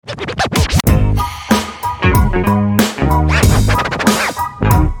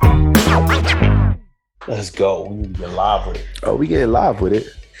Let's go. We need to get live with it. Oh, we getting live with it.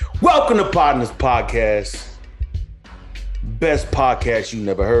 Welcome to Partners Podcast. Best podcast you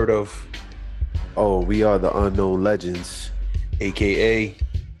never heard of. Oh, we are the unknown legends. AKA.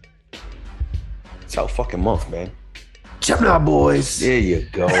 It's our fucking month, man. Gemini boys. There you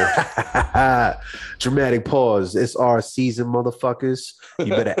go. Dramatic pause. It's our season, motherfuckers. You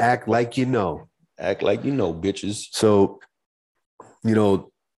better act like you know. Act like you know, bitches. So,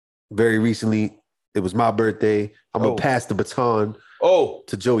 very recently, it was my birthday. I'm going to pass the baton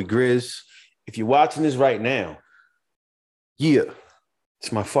to Joey Grizz. If you're watching this right now, yeah,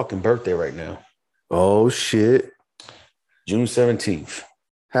 it's my fucking birthday right now. Oh, shit. June 17th.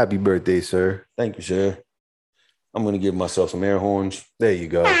 Happy birthday, sir. Thank you, sir. I'm going to give myself some air horns. There you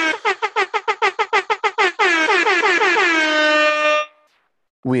go.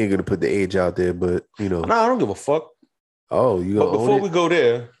 We ain't going to put the age out there, but, No, I don't give a fuck. Oh, you But before we go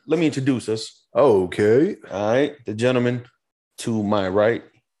there, let me introduce us. Okay. All right. The gentleman to my right.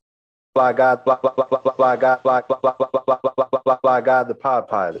 Fly God, fly God, fly God, the pod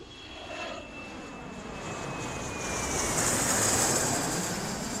pilot.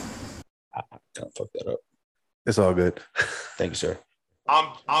 Don't fuck that up. It's all good. Thank you, sir.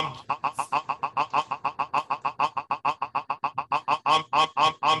 I'm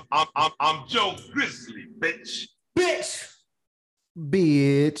Joe Grizzly, bitch.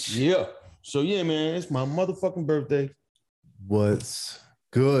 Bitch. Yeah. So yeah, man, it's my motherfucking birthday. What's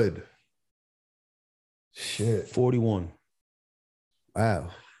good? Shit. 41. Wow.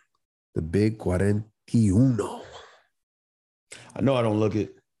 The big 41. I know I don't look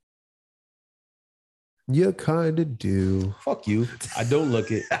it. You kind of do. Fuck you. I don't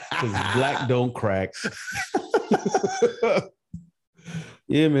look it because black don't crack.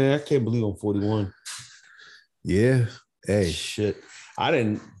 Yeah, man. I can't believe I'm 41. Yeah. Hey. Shit.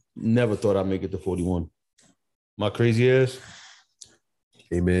 I never thought I'd make it to 41. My crazy ass.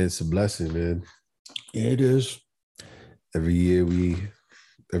 Hey, man, it's a blessing, man. Yeah, it is. Every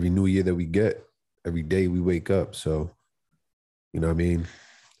new year that we get, every day we wake up. So, you know what I mean?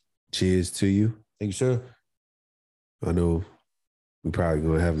 Cheers to you. Thank you, sir. I know we're probably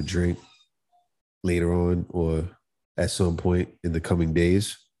going to have a drink later on or at some point in the coming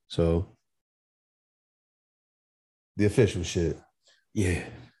days. So, the official shit. Yeah.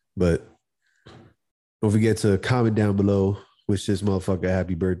 But don't forget to comment down below, wish this motherfucker a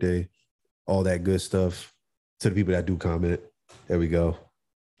happy birthday, all that good stuff. To the people that do comment. There we go.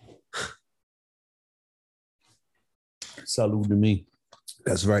 Salute to me.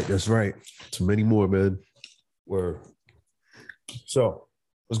 That's right. That's right. So many more, man. Word. So,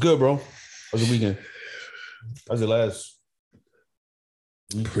 what's good, bro? How's the weekend? How's it last?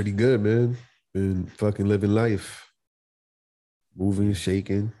 Pretty good, man. Been fucking living life. Moving,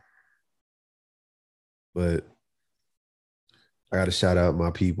 shaking. But I got to shout out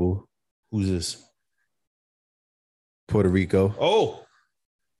my people. Who's this? Puerto Rico. Oh,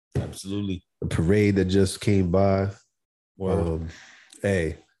 absolutely. The parade that just came by.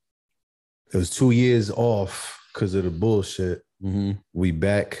 Hey, it was 2 years off because of the bullshit. Mm-hmm. We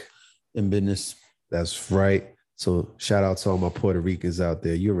back in business. That's right. So shout out to all my Puerto Ricans out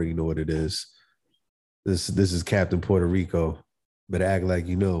there. You already know what it is. This is Captain Puerto Rico. Better act like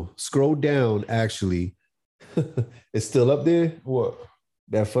you know. Scroll down, actually. It's still up there. What?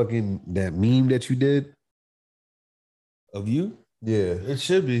 That meme that you did. Of you? Yeah. It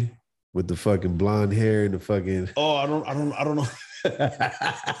should be. With the fucking blonde hair and the fucking. Oh, I don't know. I don't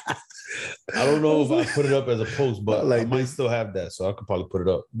know if I put it up as a post, but I might still have that, so I could probably put it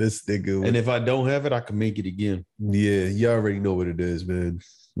up. This nigga. And if I don't have it, I can make it again. Yeah, you already know what it is, man.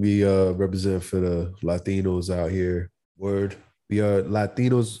 We represent for the Latinos out here. Word. We are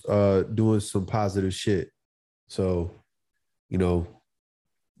Latinos doing some positive shit. So, I know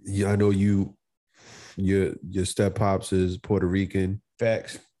your step pops is Puerto Rican.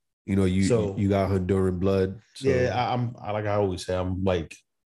 Facts. You got Honduran blood. So. Yeah, I like I always say, I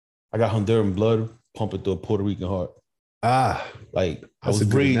got Honduran blood pumping through a Puerto Rican heart. Like I was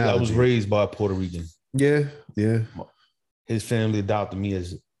raised by a Puerto Rican. Yeah. His family adopted me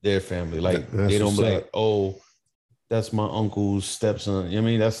as their family. Like they don't be like, oh, that's my uncle's stepson. You know what I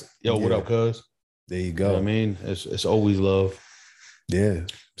mean? That's what up, cuz? There you go. You know what I mean? It's always love. Yeah.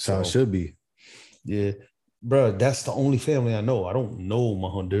 That's how it should be. Yeah. Bro, that's the only family I know. I don't know my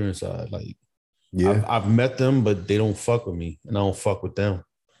Honduran side. Like, yeah, I've met them, but they don't fuck with me, and I don't fuck with them.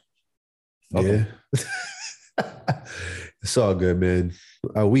 Yeah. It's all good, man.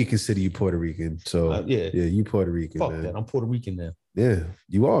 We consider you Puerto Rican. So, yeah, you Puerto Rican, fuck man. that. I'm Puerto Rican now. Yeah,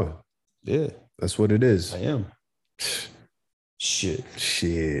 you are. Yeah. That's what it is. I am. Shit.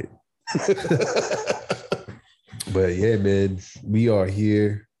 But yeah, man, we are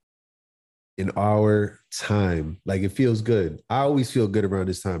here in our time. Like, it feels good. I always feel good around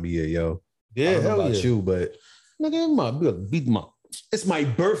this time of year, yo. I Yeah, don't know hell about yeah. you, but Nigga, it's my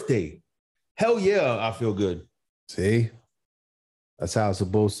birthday. Hell yeah, I feel good. see, that's how it's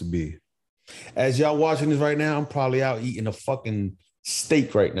supposed to be. As y'all watching this right now, I'm probably out eating a fucking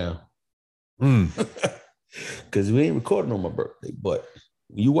steak right now. Because we ain't recording on my birthday. But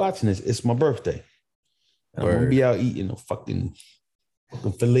when you watching this, it's my birthday. And I'm gonna be out eating a fucking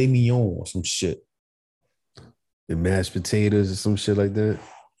filet mignon or some shit. And mashed potatoes or some shit like that.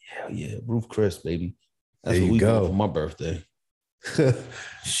 Hell yeah, Roof Chris, baby. That's there what we go doing for my birthday.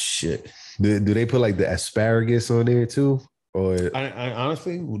 Shit. Do they put like the asparagus on there too? Or I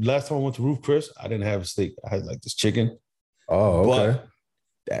honestly, last time I went to Roof Chris, I didn't have a steak. I had like this chicken. Oh, okay. But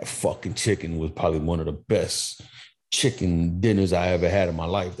that fucking chicken was probably one of the best chicken dinners I ever had in my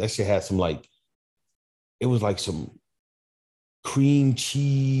life. That shit had some like, it was like some cream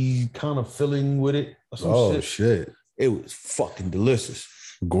cheese kind of filling with it. Or some shit. It was fucking delicious.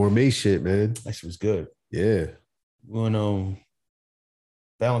 Gourmet shit, man. That shit was good. Yeah. When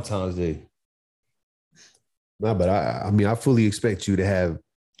Valentine's Day. No, but I mean, I fully expect you to have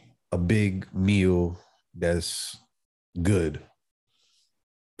a big meal that's good.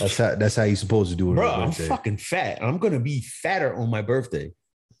 That's how you're supposed to do it. Bro, I'm fucking fat. I'm gonna be fatter on my birthday.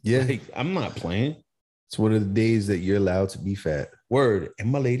 Yeah. Like, I'm not playing. It's one of the days that you're allowed to be fat. Word.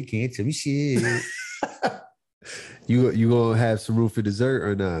 And my lady can't tell me shit. You gonna have some room for dessert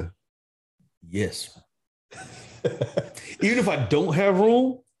or not? Yes. Even if I don't have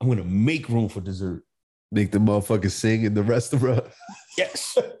room, I'm gonna make room for dessert. Make the motherfuckers sing in the restaurant.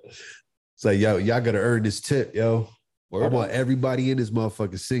 Yes. It's like, yo, y'all gotta earn this tip, yo. Word I want everybody in this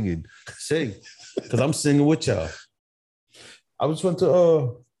motherfucker singing. Sing. Because I'm singing with y'all. I just went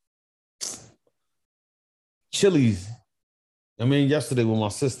to Chili's. I mean, yesterday with my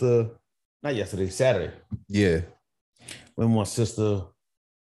sister. Not yesterday, Saturday. Yeah. When my sister,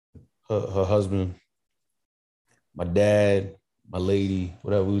 her husband, my dad, my lady,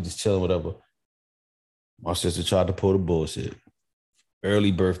 whatever, we were just chilling, whatever. My sister tried to pull the bullshit.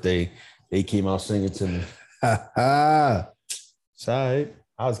 Early birthday, they came out singing to me. It's all right.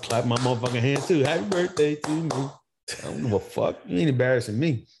 I was clapping my motherfucking hands too. Happy birthday to me. I don't give a fuck. You ain't embarrassing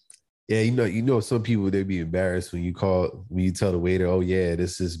me. Yeah, you know, some people they be embarrassed when you tell the waiter, oh yeah,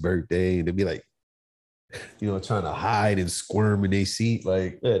 this is his birthday, and they be like, trying to hide and squirm in their seat.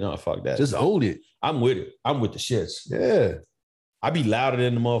 Like, yeah, no, fuck that. Just own it. I'm with it. I'm with the shits. Yeah. I be louder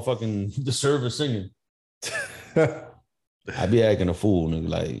than the server singing. I be acting a fool, nigga.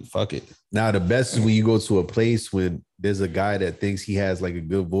 Like, fuck it. Now, the best is when you go to a place when there's a guy that thinks he has like a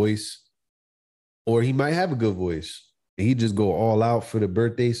good voice, or he might have a good voice, and he just go all out for the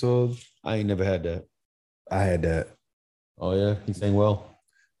birthday song. I ain't never had that. I had that. Oh yeah, he sang well.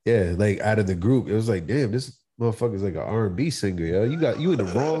 Yeah, like out of the group, it was like, damn, this motherfucker's like an R&B singer, yo. You in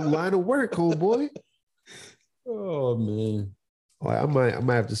the wrong line of work, homeboy. Oh man. I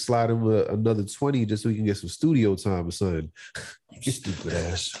might have to slide him another 20 just so we can get some studio time or something. You stupid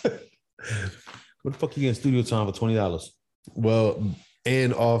ass. What the fuck you getting studio time for $20? Well,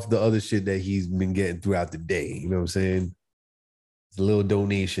 and off the other shit that he's been getting throughout the day. You know what I'm saying? It's a little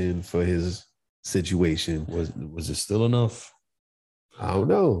donation for his situation. Was it still enough? I don't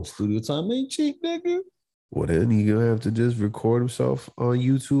know. Studio time ain't cheap, nigga. Well, then he's gonna have to just record himself on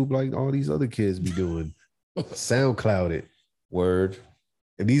YouTube like all these other kids be doing. SoundCloud it. Word.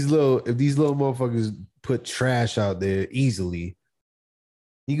 If these little motherfuckers put trash out there easily,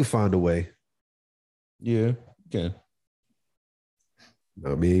 you can find a way. Yeah, you can. You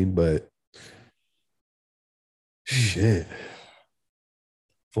know what I mean? But shit.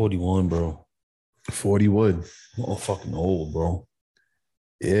 41, bro. 41. I'm fucking old, bro.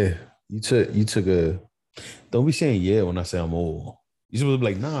 Yeah. You took a. Don't be saying yeah when I say I'm old. You supposed to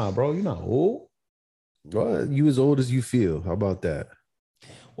be like, nah, bro, you're not old. Well, you as old as you feel. How about that?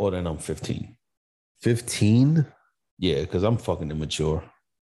 Well, then I'm 15. 15? Yeah, because I'm fucking immature.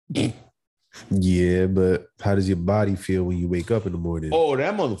 Yeah, but how does your body feel when you wake up in the morning? Oh,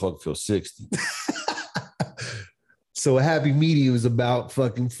 that motherfucker feels 60. So a happy medium is about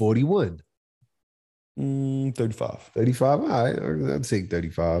fucking 41. 35. 35? All right, I'd take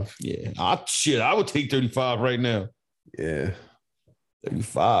 35. Yeah. I would take 35 right now. Yeah.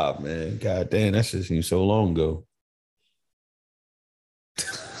 35, man. God damn, that shit seems so long ago.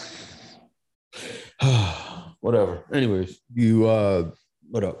 Whatever. Anyways. You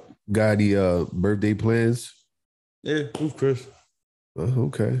what up? Got any birthday plans? Yeah, who's Chris?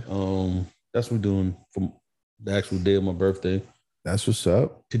 Okay. That's what we're doing for the actual day of my birthday. That's what's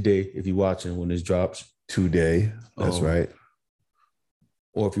up. Today, if you're watching when this drops. Today. That's right.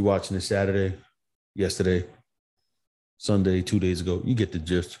 Or if you're watching it Saturday, yesterday, Sunday, 2 days ago, you get the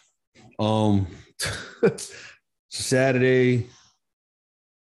gist. Saturday,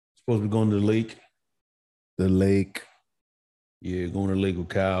 supposed to be going to the lake. The lake. Yeah, going to the lake with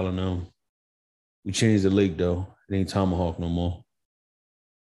Kyle and them. We changed the lake though. It ain't Tomahawk no more.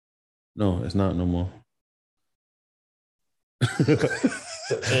 No, it's not no more.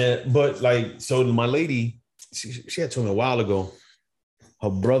 But like, so my lady, she had told me a while ago, her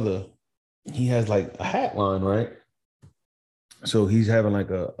brother, he has like a hat line, right? So he's having like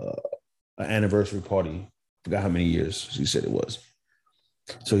an anniversary party. Forgot how many years she said it was.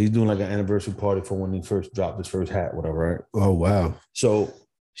 So he's doing like an anniversary party for when he first dropped his first hat, whatever, right? Oh, wow. So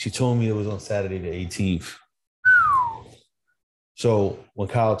she told me it was on Saturday the 18th. So when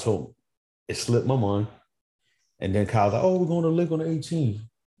Kyle told me, it slipped my mind. And then Kyle's like, oh, we're going to the lake on the 18th.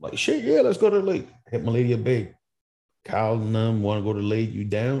 Like, shit, yeah, let's go to the lake. Hit my lady a big. Kyle and them want to go to the lake. You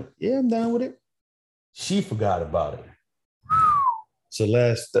down? Yeah, I'm down with it. She forgot about it. So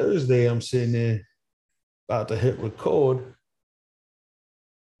last Thursday, I'm sitting there about to hit record.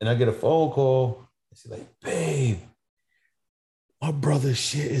 And I get a phone call. She's like, babe, my brother's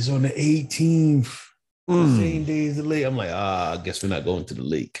shit is on the 18th. The same day as the lake. I'm like, I guess we're not going to the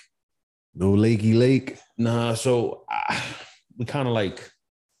lake. No lakey lake? Nah, so we kind of like,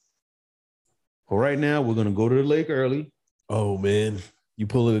 for right now, we're going to go to the lake early. Oh, man. You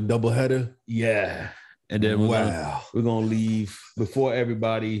pulling a double header? Yeah. And then we're gonna leave before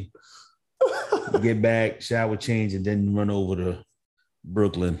everybody, get back, shower, change, and then run over to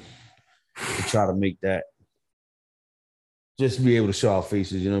Brooklyn to try to make that. Just to be able to show our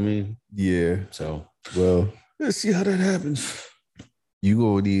faces, you know what I mean? Yeah. So, well, let's see how that happens. You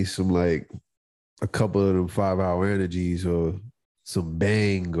gonna need some like a couple of them 5-hour energies or some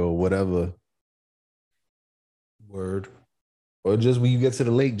bang or whatever. Word. Or just when you get to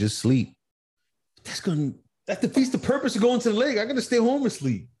the lake, just sleep. That defeats the purpose of going to the lake. I gotta stay home and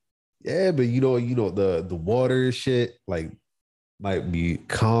sleep. Yeah, but you know the water shit like might be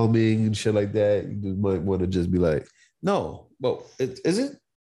calming and shit like that. You just might want to just be like, no. Well, is it?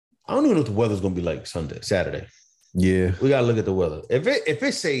 I don't even know what the weather's gonna be like Saturday. Yeah, we gotta look at the weather. If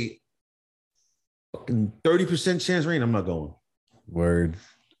it say fucking 30% chance rain, I'm not going. Word.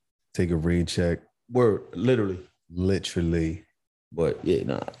 Take a rain check. Word. Literally. But yeah,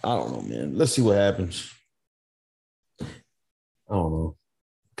 nah, I don't know, man. Let's see what happens. I don't know.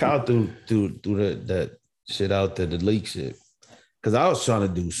 Kyle threw that shit out there, the leak shit. Because I was trying to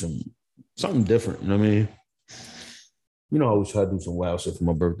do something different, you know what I mean? You know, I always try to do some wild shit for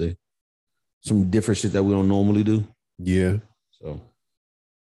my birthday. Some different shit that we don't normally do. Yeah. So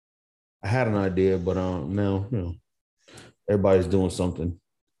I had an idea, but now, you know, everybody's doing something.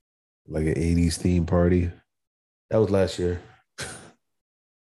 Like an 80s theme party. That was last year.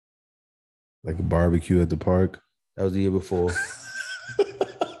 Like a barbecue at the park. That was the year before.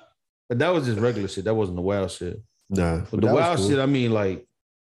 But that was just regular shit. That wasn't the wild shit. Nah. But the wild shit, I mean, like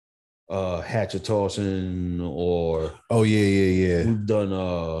hatchet tossing or yeah. We've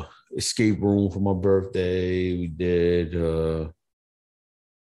done escape room for my birthday. We did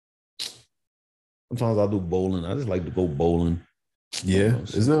sometimes I do bowling. I just like to go bowling. Yeah.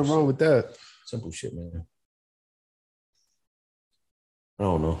 There's nothing wrong with that. Simple shit, man. I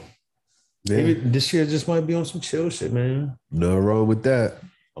don't know. Yeah. Maybe this year just might be on some chill shit, man. Nothing wrong with that.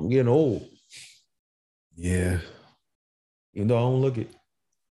 I'm getting old. Yeah. Even though I don't look it.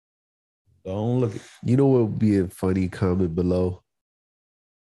 You know what would be a funny comment below?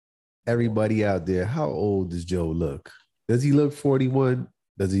 Everybody out there, how old does Joe look? Does he look 41?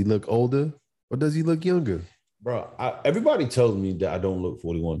 Does he look older? Or does he look younger? Bro, everybody tells me that I don't look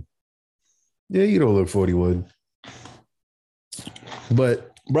 41. Yeah, you don't look 41.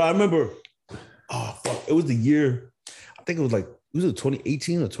 But, bro, I remember, it was the year, I think it was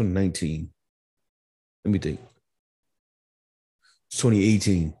 2018 or 2019? Let me think.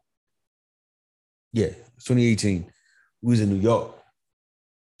 2018. Yeah, 2018. We was in New York.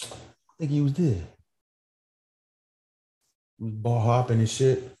 I think he was there. We was bar hopping and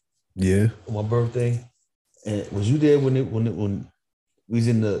shit. Yeah. On my birthday. And was you there when we was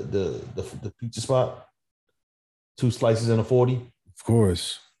in the pizza spot? 2 slices and a 40? Of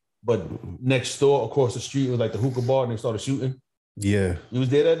course. But next door, across the street, was like the hookah bar and they started shooting. Yeah. You was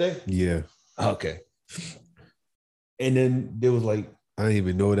there that day? Yeah. Okay. And then there was like, I didn't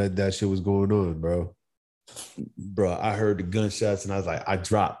even know that shit was going on, bro. Bro, I heard the gunshots and I was like, I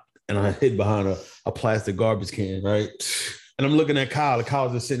dropped and I hid behind a plastic garbage can, right? And I'm looking at Kyle. And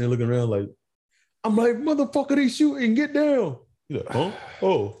Kyle's just sitting there looking around like, I'm like, motherfucker, they shooting, get down. He's like, huh?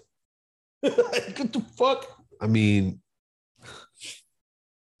 Oh. Like, what the fuck? I mean,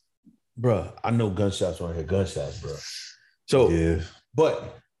 Bruh, I know gunshots right here. Gunshots, bro. So, yeah.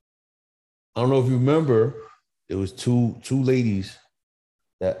 but I don't know if you remember, there was two ladies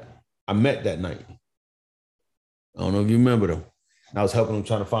that I met that night. I don't know if you remember them. I was helping them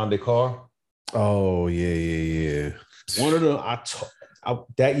trying to find their car. Oh, yeah. One of them,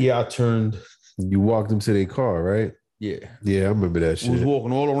 that year I turned. You walked them to their car, right? Yeah. Yeah, I remember that She was shit.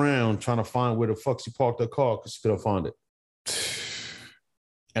 walking all around trying to find where the fuck she parked her car because she couldn't find it.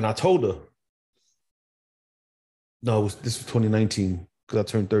 And I told her, no, this was 2019 because I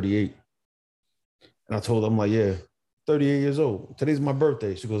turned 38. And I told her, I'm like, yeah, 38 years old. Today's my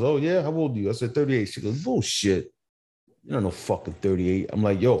birthday. She goes, oh, yeah, how old are you? I said, 38. She goes, bullshit. You don't know fucking 38. I'm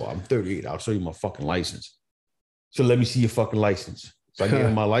like, yo, I'm 38. I'll show you my fucking license. So let me see your fucking license. So I gave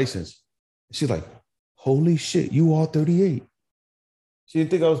her my license. She's like, holy shit, you are 38. She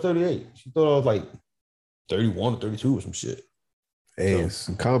didn't think I was 38. She thought I was like 31 or 32 or some shit. Hey, it's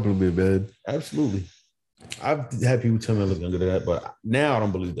a compliment, man. Absolutely. I've had people tell me I look younger than that, but now I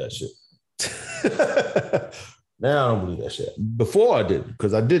don't believe that shit. Now I don't believe that shit. Before I did,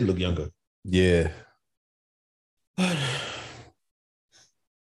 because I did look younger. Yeah.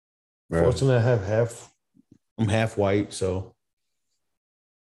 Fortunately, I'm half white, so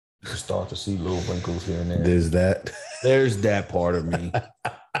you can start to see little wrinkles here and there. There's that. There's that part of me.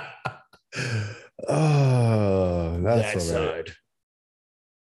 Oh, that's that all right. side.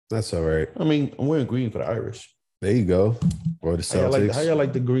 That's all right. I mean, I'm wearing green for the Irish. There you go. Or the Celtics. How y'all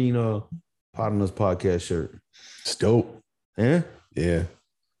like the green Partners podcast shirt? It's dope. Yeah? Yeah.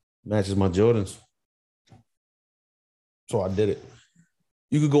 Matches my Jordans. So I did it.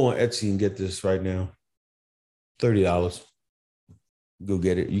 You could go on Etsy and get this right now. $30. Go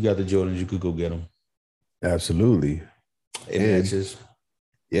get it. You got the Jordans, you could go get them. Absolutely. It matches.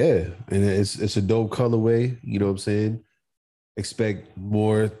 Yeah. And it's a dope colorway. You know what I'm saying? Expect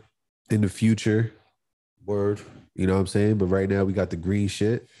more in the future. Word. You know what I'm saying? But right now we got the green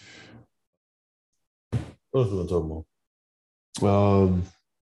shit. What else we gonna talk about?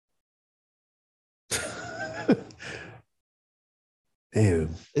 Damn.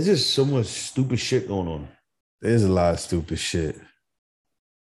 There's just so much stupid shit going on. There's a lot of stupid shit.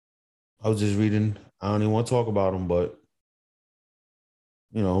 I was just reading. I don't even want to talk about them, but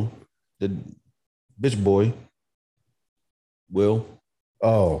you know, the bitch boy, Will.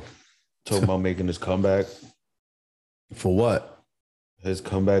 Oh. Talking about making his comeback. For what? His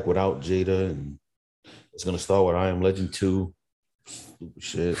comeback without Jada, and it's gonna start with I Am Legend 2. Stupid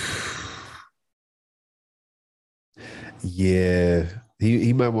shit. Yeah.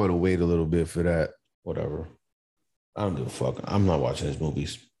 He might want to wait a little bit for that. Whatever. I don't give a fuck. I'm not watching his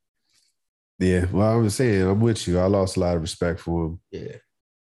movies. Yeah. Well, I was saying, I'm with you. I lost a lot of respect for him. Yeah.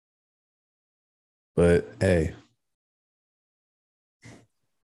 But hey,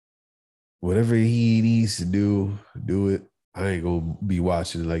 whatever he needs to do it. I ain't gonna be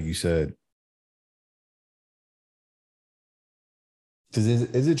watching it like you said. Because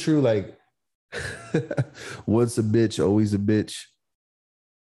is it true, like, once a bitch, always a bitch?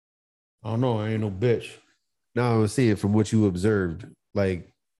 I don't know. I ain't no bitch. No, I was saying from what you observed,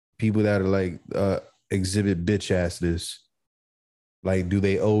 like people that are like exhibit bitch assness, like, do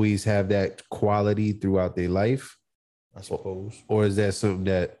they always have that quality throughout their life? I suppose. Or is that something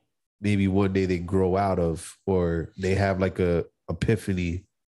that maybe one day they grow out of, or they have like a epiphany?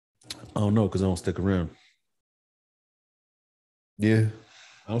 I don't know because I don't stick around. Yeah.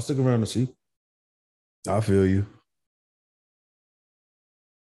 I don't stick around to see. I feel you.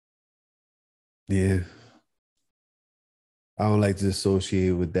 Yeah. I don't like to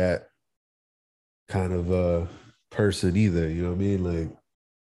associate with that kind of person either. You know what I mean?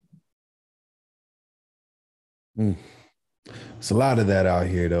 Like, it's a lot of that out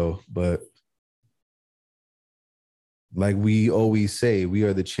here though. But like we always say, we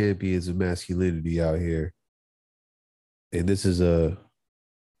are the champions of masculinity out here. And this is a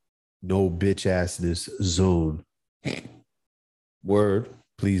no bitch assness zone. Word.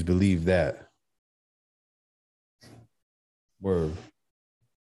 Please believe that. Word.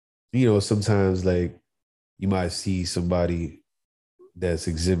 You know, sometimes like you might see somebody that's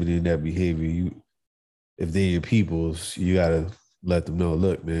exhibiting that behavior. If they're your peoples, you gotta let them know,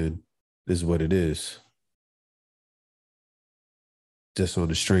 look, man, this is what it is. Just on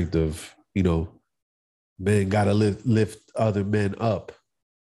the strength of, you know, men gotta lift other men up.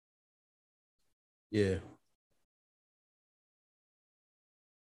 Yeah.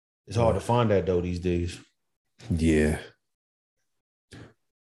 It's hard to find that though these days. Yeah.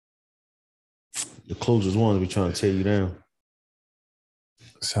 The closest ones be trying to tear you down.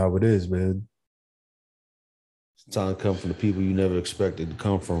 That's how it is, man. Time come from the people you never expected to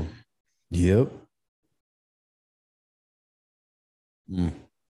come from. Yep. Mm.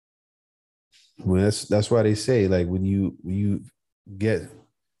 Well, that's why they say, like, when you get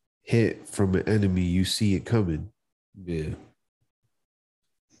hit from an enemy, you see it coming. Yeah.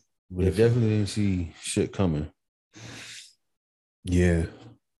 But Yeah, if, definitely didn't see shit coming. yeah.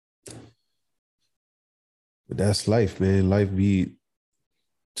 But that's life, man. Life be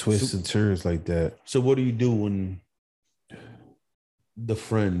twists and turns like that. So what do you do when the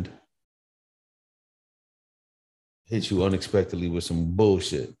friend hits you unexpectedly with some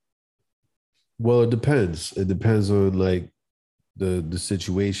bullshit? Well, it depends. It depends on like the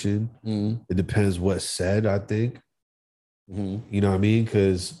situation. Mm-hmm. It depends what's said, I think. Mm-hmm. You know what I mean?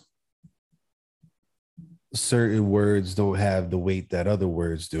 Because certain words don't have the weight that other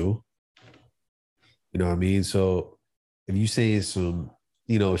words do. You know what I mean? So if you say some,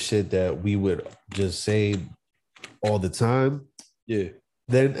 shit that we would just say all the time, Yeah.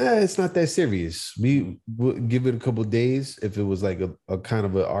 then it's not that serious. We would give it a couple of days if it was like a kind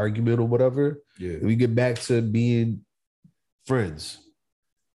of an argument or whatever. Yeah. We get back to being friends.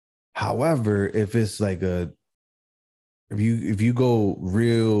 However, if it's like if you go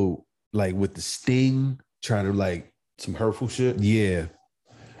real like with the sting, trying to like Some hurtful shit. yeah,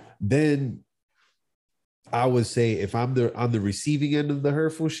 then I would say if I'm on the receiving end of the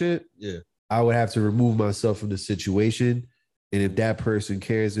hurtful shit, Yeah. I would have to remove myself from the situation. And if that person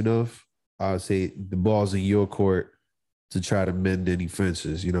cares enough, I would say the ball's in your court to try to mend any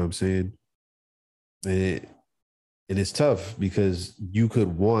fences. You know what I'm saying? And it's tough because you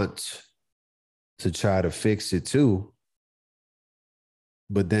could want to try to fix it too.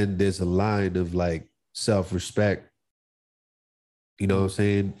 But then there's a line of like self-respect. You know what I'm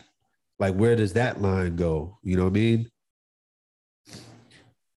saying? Like, where does that line go? You know what I mean?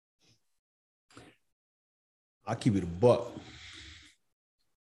 I keep it a buck.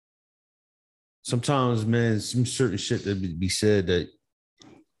 Sometimes, man, some certain shit that be said that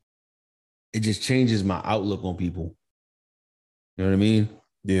it just changes my outlook on people. You know what I mean?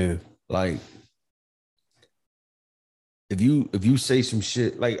 Yeah. Like, if you say some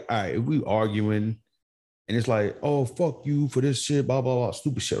shit, like, all right, if we arguing and it's like, oh, fuck you for this shit, blah, blah, blah,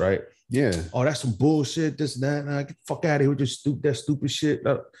 stupid shit, right? Yeah. Oh, that's some bullshit, this and that. Nah, get the fuck out of here with that stupid shit.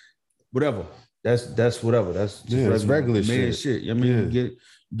 Whatever. That's whatever. That's just it's regular man shit. I mean,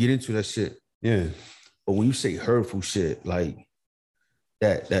 get into that shit. Yeah. But when you say hurtful shit, like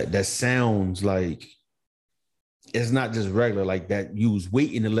that sounds like it's not just regular, like that you was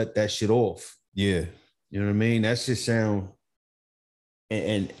waiting to let that shit off. Yeah. You know what I mean? That shit sound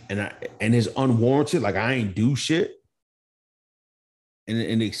and it's unwarranted, like I ain't do shit.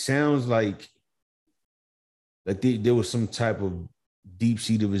 And it sounds like there was some type of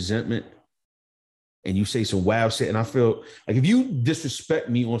deep-seated resentment, and you say some wild shit, and I feel like if you disrespect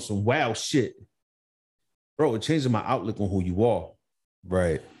me on some wild shit, bro, it changes my outlook on who you are.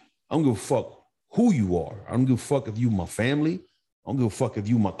 Right. I don't give a fuck who you are. I don't give a fuck if you my family. I don't give a fuck if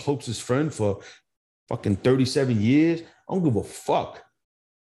you my closest friend for fucking 37 years. I don't give a fuck.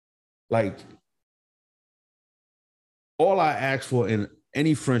 Like, all I ask for in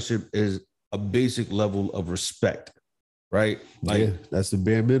any friendship is a basic level of respect, right? Like, yeah, that's the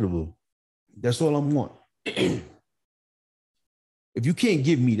bare minimum. That's all I want. If you can't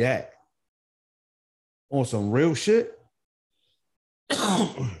give me that on some real shit,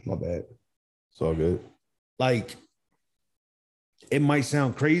 my bad. It's all good. Like, it might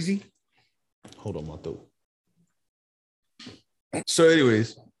sound crazy. Hold on, my throat. So,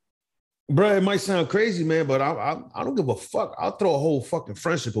 anyways, bro, it might sound crazy, man, but I don't give a fuck. I'll throw a whole fucking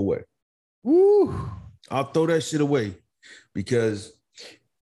friendship away. Woo! I'll throw that shit away because,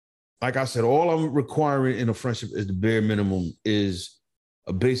 like I said, all I'm requiring in a friendship is the bare minimum, is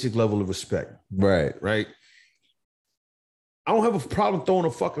a basic level of respect. Right. Right. I don't have a problem throwing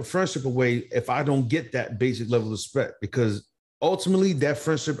a fucking friendship away if I don't get that basic level of respect, because ultimately that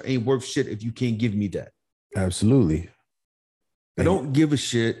friendship ain't worth shit if you can't give me that. Absolutely. I don't give a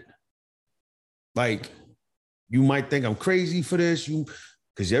shit. Like, you might think I'm crazy for this,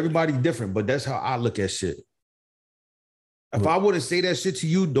 because everybody's different, but that's how I look at shit. If I wouldn't say that shit to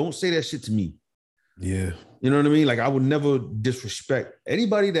you, don't say that shit to me. Yeah. You know what I mean? Like, I would never disrespect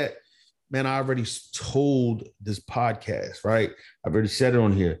anybody that, man, I already told this podcast, right? I've already said it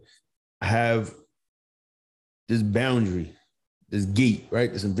on here. I have this boundary, this gate,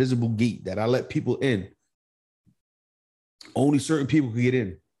 right? This invisible gate that I let people in. Only certain people can get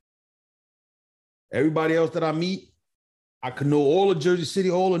in. Everybody else that I meet, I can know all of Jersey City,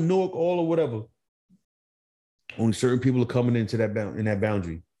 all of Newark, all of whatever. Only certain people are coming into that in that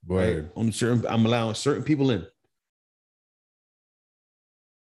boundary. Word. Right? Only certain, I'm allowing certain people in.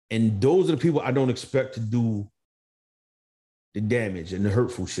 And those are the people I don't expect to do the damage and the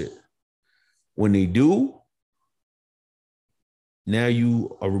hurtful shit. When they do, now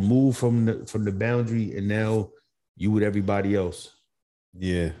you are removed from the boundary, and now you with everybody else.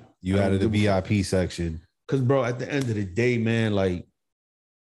 Yeah. You out of the VIP section. Because, bro, at the end of the day, man, like,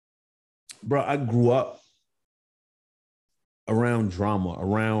 bro, I grew up around drama,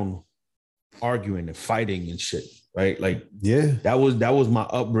 around arguing and fighting and shit, right? Like, yeah, that was my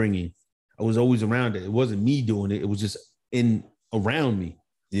upbringing. I was always around it. It wasn't me doing it. It was just around me.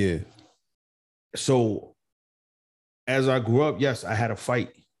 Yeah. So as I grew up, yes, I had a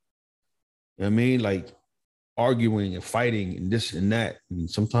fight. You know what I mean? Like arguing and fighting and this and that. And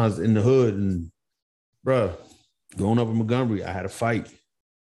sometimes in the hood and bruh, growing up in Montgomery, I had a fight.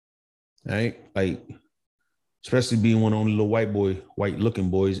 Right? Like, especially being one of the only little white looking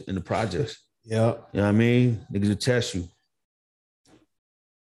boys in the projects. Yeah. You know what I mean? Niggas will test you.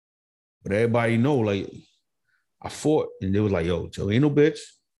 But everybody know, like, I fought and they was like, yo, Joe, ain't no bitch.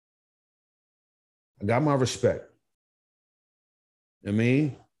 I got my respect. You know what I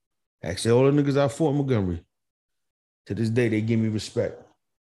mean? Actually, all the niggas I fought in Montgomery, to this day, they give me respect.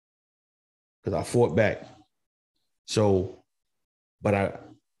 Because I fought back. So, but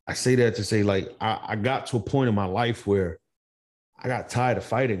I say that to say, like, I got to a point in my life where I got tired of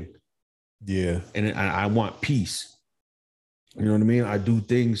fighting. Yeah. And I want peace. You know what I mean? I do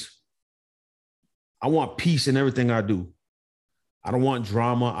things. I want peace in everything I do. I don't want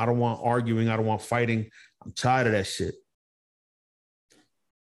drama. I don't want arguing. I don't want fighting. I'm tired of that shit.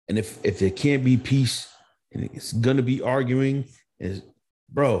 And if there can't be peace and it's gonna be arguing,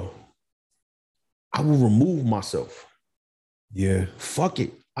 bro, I will remove myself. Yeah. Fuck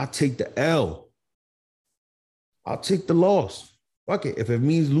it. I'll take the L. I'll take the loss. Fuck it. If it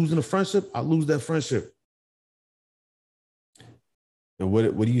means losing a friendship, I'll lose that friendship. And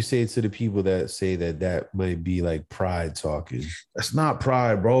what do you say to the people that say that might be like pride talking? That's not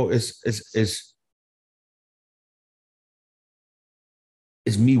pride, bro. It's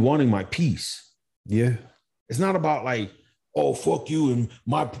me wanting my peace. Yeah. It's not about like, oh, fuck you and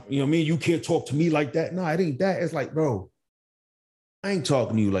my, you know what I mean? You can't talk to me like that. No, it ain't that. It's like, bro, I ain't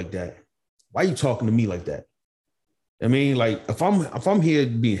talking to you like that. Why are you talking to me like that? I mean, like, if I'm here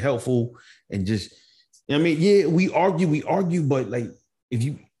being helpful and just, you know what I mean? Yeah, we argue, but like,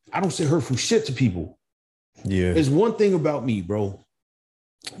 I don't say hurtful shit to people. Yeah. There's one thing about me, bro.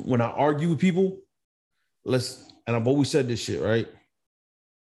 When I argue with people, and I've always said this shit, right?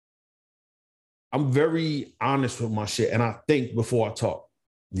 I'm very honest with my shit and I think before I talk.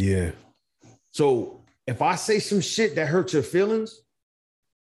 Yeah. So if I say some shit that hurts your feelings,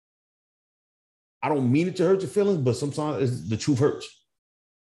 I don't mean it to hurt your feelings, but sometimes the truth hurts.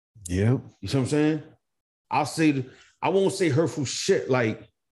 Yeah. You see what I'm saying? I won't say hurtful shit like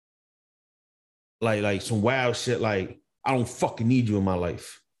some wild shit like, I don't fucking need you in my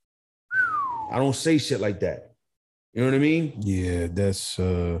life. I don't say shit like that. You know what I mean? Yeah, that's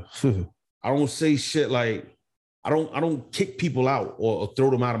I don't say shit like, I don't kick people out or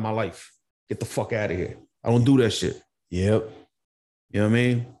throw them out of my life. Get the fuck out of here. I don't do that shit. Yep. You know what I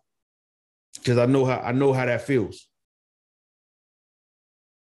mean? Because I know how that feels.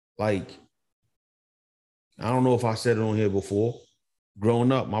 Like, I don't know if I said it on here before.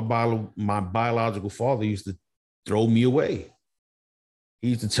 Growing up, my biological father used to throw me away. He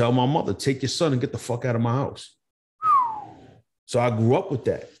used to tell my mother, take your son and get the fuck out of my house. So I grew up with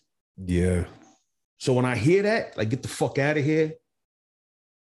that. Yeah. So when I hear that, like, get the fuck out of here,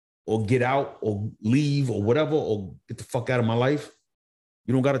 or get out, or leave, or whatever, or get the fuck out of my life,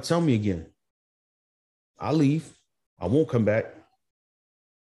 you don't got to tell me again. I'll leave. I won't come back.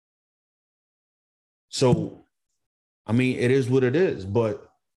 So, I mean, it is what it is, but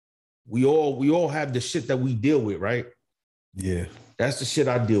we all have the shit that we deal with, right? Yeah. That's the shit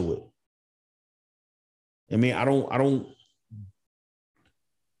I deal with. I mean, I don't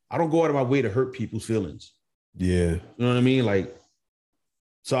go out of my way to hurt people's feelings. Yeah. You know what I mean? Like,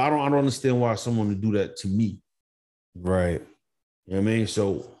 so I don't understand why someone would do that to me. Right. You know what I mean?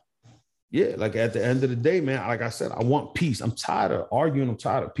 So, yeah, like, at the end of the day, man, like I said, I want peace. I'm tired of arguing. I'm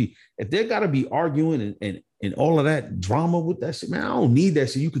tired of peace. If they got to be arguing and all of that drama with that shit, man, I don't need that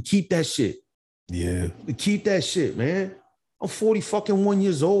shit. You could keep that shit. Yeah. Keep that shit, man. I'm 41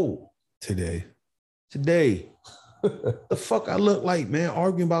 years old. Today. The fuck I look like, man,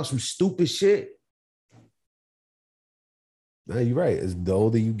 arguing about some stupid shit. No, you're right. As the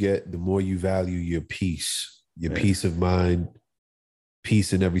older you get, the more you value your peace, your peace of mind,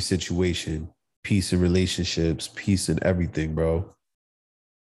 peace in every situation. peace in relationships, peace in everything, bro.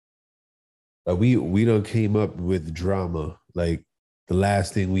 We don't came up with drama. Like the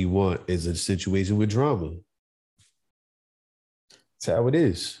last thing we want is a situation with drama. That's how it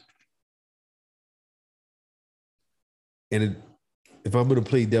is. And if I'm gonna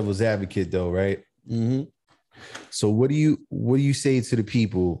play devil's advocate, though, right? Mm-hmm. So what do you say to the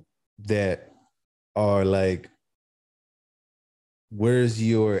people that are like, where's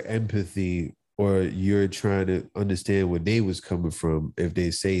your empathy, or you're trying to understand where they was coming from if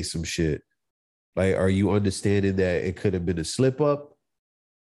they say some shit? Like, are you understanding that it could have been a slip up?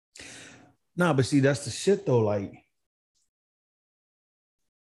 Nah, but see, that's the shit though. Like,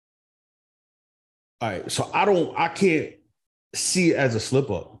 all right, so I can't see it as a slip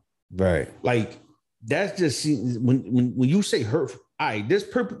up. Right. Like, that's just when you say hurtful. All right,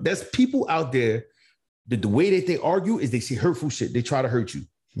 there's people out there that the way that they argue is they say hurtful shit. They try to hurt you.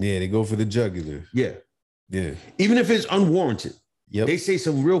 Yeah, they go for the jugular. Yeah. Yeah. Even if it's unwarranted. Yep. They say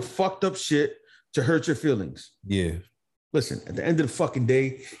some real fucked up shit to hurt your feelings. Yeah. Listen, at the end of the fucking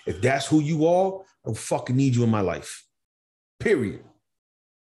day, if that's who you are, I don't fucking need you in my life. Period.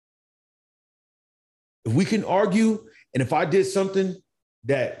 If we can argue, and if I did something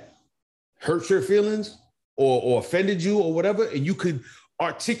that hurt your feelings or offended you or whatever, and you could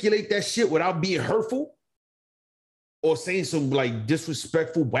articulate that shit without being hurtful or saying some like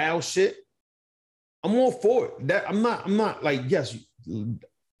disrespectful, wild shit, I'm all for it. That I'm not like, yes,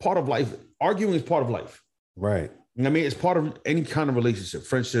 part of life. Arguing is part of life. Right. You know what I mean? It's part of any kind of relationship,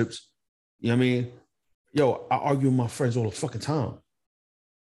 friendships. You know what I mean? Yo, I argue with my friends all the fucking time.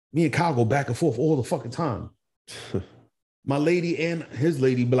 Me and Kyle go back and forth all the fucking time. My lady and his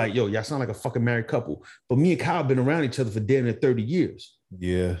lady be like, yo, y'all sound like a fucking married couple. But me and Kyle been around each other for damn near 30 years.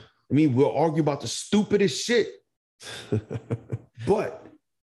 Yeah. I mean, we'll argue about the stupidest shit. But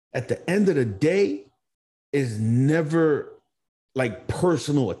at the end of the day, it's never like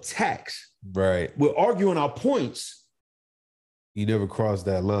personal attacks. Right. We're arguing our points. You never crossed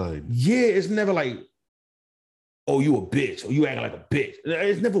that line. Yeah, it's never like, oh, you a bitch, or you acting like a bitch.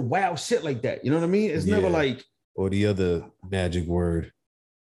 It's never wild shit like that. You know what I mean? It's never like, or the other magic word,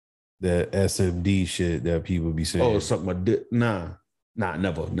 the SMD shit that people be saying. oh, suck my dick. Nah,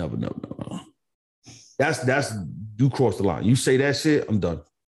 never. That's you cross the line. You say that shit, I'm done.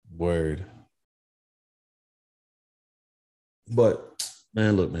 Word. But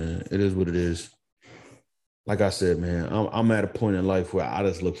man, look, man, it is what it is. Like I said, man, I'm at a point in life where I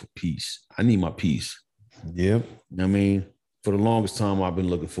just look for peace. I need my peace. Yep. You know what I mean? For the longest time, I've been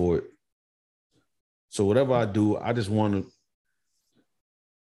looking for it. So whatever I do, I just want to,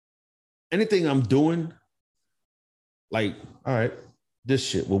 anything I'm doing, like, all right, this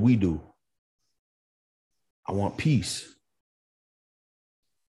shit, what we do, I want peace.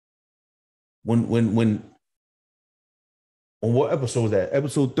 When on what episode was that?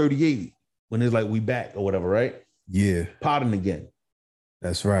 Episode 38, when it's like we back or whatever, right? Yeah. Potting again.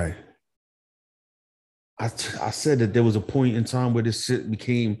 That's right. I said that there was a point in time where this shit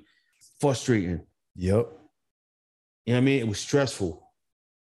became frustrating. Yep. You know what I mean? It was stressful.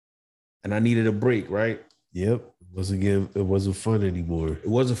 And I needed a break, right? Yep. It wasn't fun anymore. It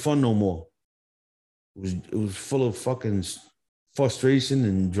wasn't fun no more. It was full of fucking frustration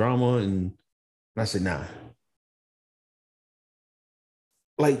and drama. And I said, nah.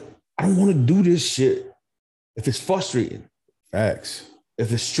 Like, I don't want to do this shit if it's frustrating. Facts.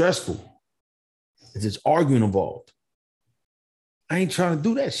 If it's stressful. If there's arguing involved. I ain't trying to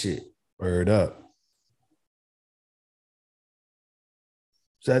do that shit. Word up.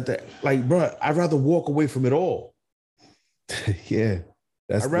 So like, bro, I'd rather walk away from it all. Yeah.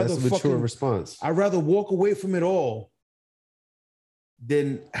 That's a mature response. I'd rather walk away from it all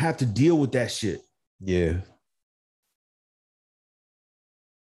than have to deal with that shit. Yeah.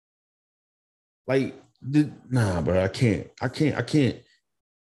 Like, nah, bro, I can't.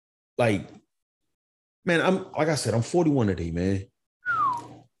 Like, man, like I said, I'm 41 today, man.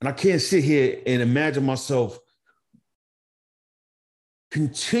 And I can't sit here and imagine myself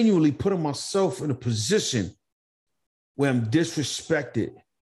continually putting myself in a position where I'm disrespected.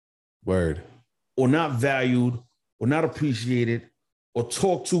 Word. Or not valued, or not appreciated, or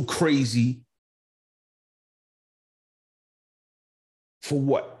talked too crazy. For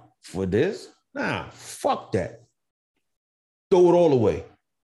what? For this? Nah, fuck that. Throw it all away.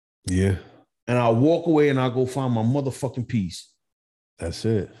 Yeah. And I'll walk away and I'll go find my motherfucking peace. That's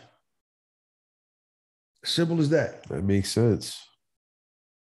it. Simple as that. That makes sense.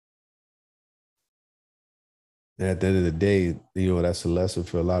 And at the end of the day, you know, that's a lesson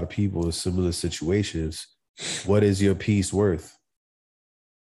for a lot of people in similar situations. What is your peace worth?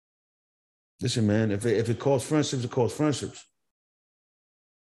 Listen, man, if it calls friendships, it calls friendships.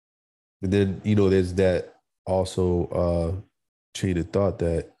 And then, you know, there's that also train of thought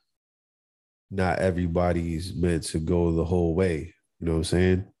that not everybody's meant to go the whole way. You know what I'm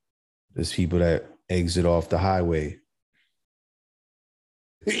saying? There's people that exit off the highway.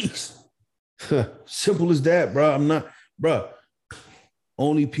 Peace. Simple as that, bro. I'm not, bro.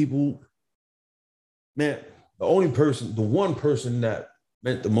 Only people, man, the one person that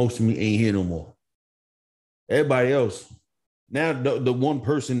meant the most to me ain't here no more. Everybody else. Now the one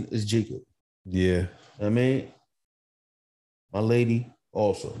person is Jacob. Yeah. I mean, my lady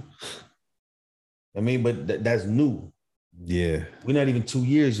also. I mean, but that's new. Yeah. We're not even 2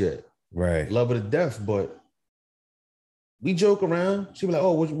 years yet. Right. Love her to death, but we joke around. She be like,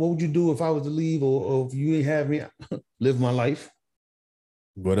 "Oh, what would you do if I was to leave, or if you ain't have me? Live my life."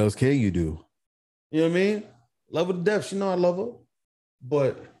 What else can you do? You know what I mean? Love her to death. She know I love her,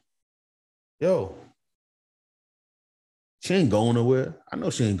 but yo, she ain't going nowhere. I know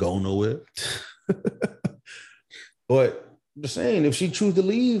she ain't going nowhere. But I'm just saying, if she choose to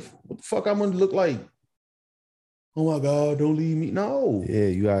leave, what the fuck I'm gonna look like? Oh my God, don't leave me. No. Yeah,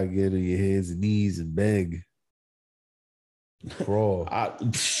 you gotta get on your hands and knees and beg. Crawl.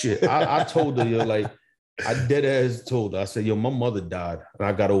 I told her, yo, like, I dead ass told her. I said, yo, my mother died, and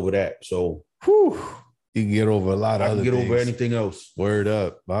I got over that. So whew, you can get over a lot of I other can get things. over anything else. Word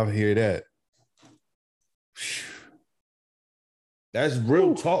up. I hear that. That's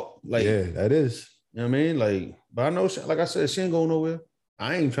real talk. Like, yeah, that is. You know what I mean? Like, but I know, like I said, she ain't going nowhere.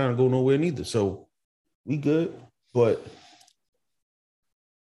 I ain't trying to go nowhere neither. So we good. But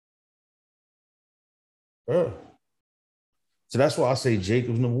so that's why I say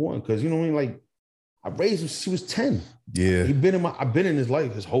Jacob's number one. Because you know what I mean? Like, I raised him since he was 10. Yeah. I've been in his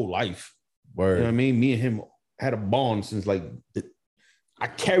life his whole life. Word. You know what I mean? Me and him had a bond since I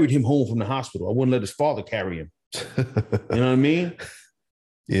carried him home from the hospital. I wouldn't let his father carry him. You know what I mean?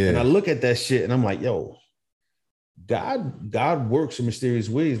 Yeah. And I look at that shit and I'm like, yo, God works in mysterious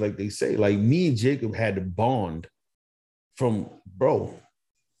ways, like they say. Like me and Jacob had the bond from, bro,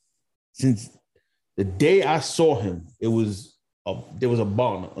 since the day I saw him, there was a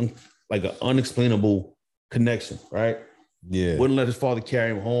bond, like an unexplainable connection, right? Yeah. Wouldn't let his father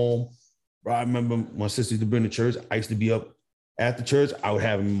carry him home. Bro, I remember my sister used to bring to church. I used to be up after church. I would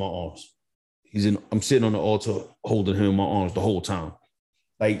have him in my arms. I'm sitting on the altar holding him in my arms the whole time.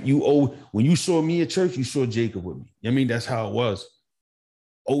 Like when you saw me at church, you saw Jacob with me. You know what I mean? That's how it was.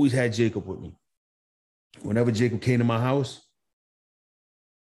 Always had Jacob with me. Whenever Jacob came to my house,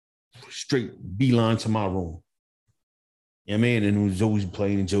 straight beeline to my room. You know what I mean? And he was always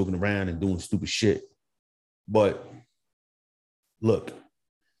playing and joking around and doing stupid shit. But look,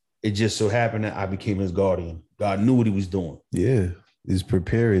 it just so happened that I became his guardian. God knew what he was doing. Yeah. He's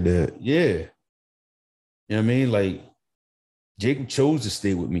preparing that. Yeah. You know what I mean? Like, Jacob chose to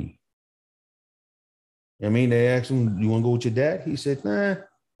stay with me. You know what I mean? They asked him, you want to go with your dad? He said, nah,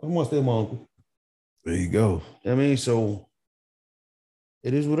 I want to stay with my uncle. There you go. You know what I mean? So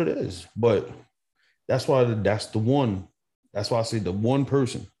it is what it is. But that's why that's the one. That's why I say the one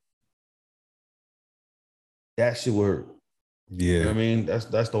person. That shit will hurt. Yeah. You know what I mean? That's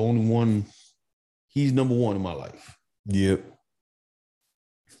the only one. He's number one in my life. Yep.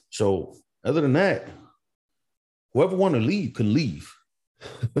 So other than that, whoever want to leave can leave.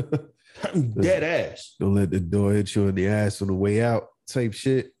 I'm dead ass. Don't let the door hit you in the ass on the way out type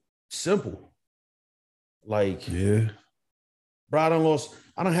shit. Simple. Like, yeah. Bro,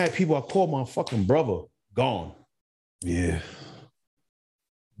 I done had people I called my fucking brother gone. Yeah.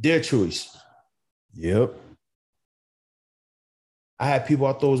 Their choice. Yep. I had people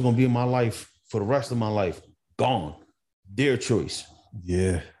I thought was going to be in my life for the rest of my life gone. Their choice.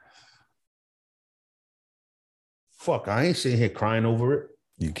 Yeah. Fuck, I ain't sitting here crying over it.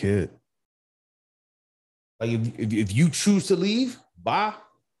 You can't. Like, if you choose to leave, bye.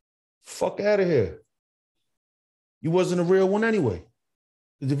 Fuck out of here. You wasn't a real one anyway.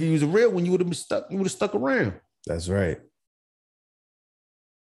 Because if you was a real one, you would have been stuck. You would have stuck around. That's right.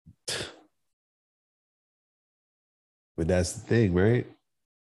 But that's the thing, right?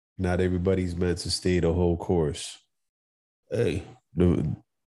 Not everybody's meant to stay the whole course. Hey.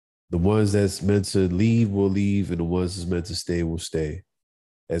 The ones that's meant to leave will leave, and the ones that's meant to stay will stay.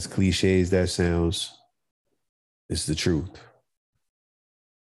 As cliche as that sounds, it's the truth.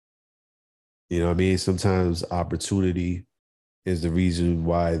 You know what I mean? Sometimes opportunity is the reason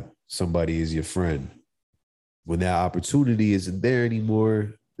why somebody is your friend. When that opportunity isn't there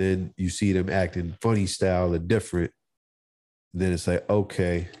anymore, then you see them acting funny style or different. Then it's like,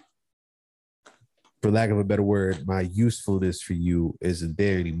 okay, for lack of a better word, my usefulness for you isn't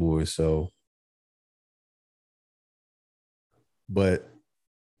there anymore. So But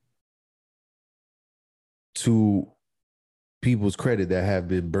to people's credit that have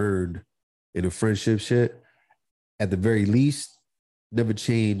been burned in a friendship shit, at the very least, never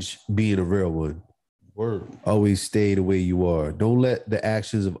change being a real one. Word. Always stay the way you are. Don't let the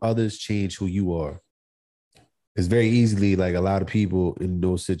actions of others change who you are. It's very easily, like a lot of people in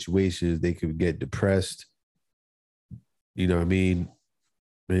those situations, they could get depressed. You know what I mean?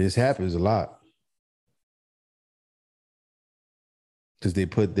 And this happens a lot. Because they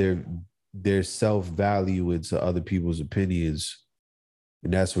put their self-value into other people's opinions.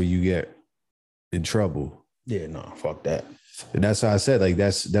 And that's where you get in trouble. Yeah, no, fuck that. And that's how I said, like,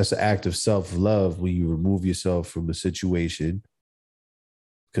 that's an act of self-love when you remove yourself from a situation.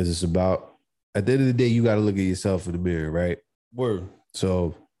 Because it's about, at the end of the day, you got to look at yourself in the mirror, right? Word.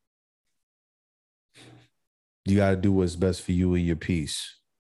 So you got to do what's best for you and your peace.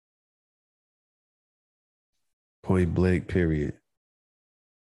 Point blank, period.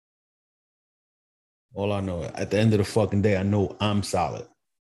 All I know, at the end of the fucking day, I know I'm solid.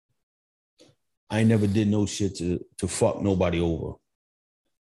 I ain't never did no shit to fuck nobody over.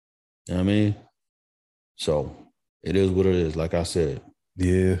 You know what I mean? So it is what it is, like I said.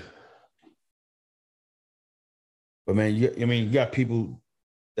 Yeah. But man, you got people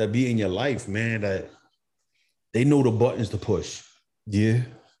that be in your life, man, that they know the buttons to push. Yeah.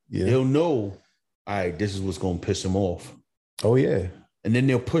 Yeah. They'll know, all right, this is what's going to piss them off. Oh, yeah. And then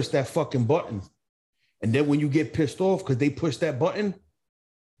they'll push that fucking button. And then when you get pissed off because they push that button,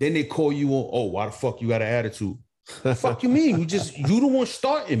 then they call you on, oh, why the fuck you got an attitude? The fuck you mean? You the one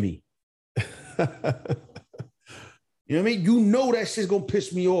starting me. You know what I mean? You know that shit's going to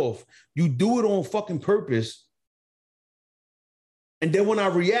piss me off. You do it on fucking purpose. And then when I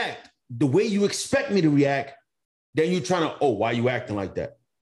react, the way you expect me to react, then you're trying to, oh, why you acting like that?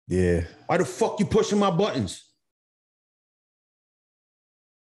 Yeah. Why the fuck you pushing my buttons?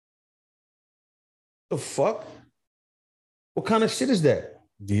 The fuck? What kind of shit is that?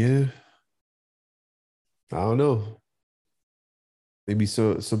 Yeah. I don't know. Maybe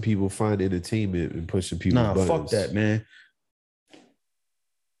some people find entertainment in pushing people's buttons. Fuck that, man.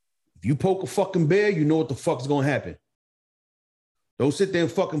 If you poke a fucking bear, you know what the fuck's gonna happen. Don't sit there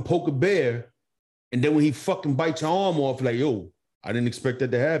and fucking poke a bear, and then when he fucking bites your arm off, like, yo, I didn't expect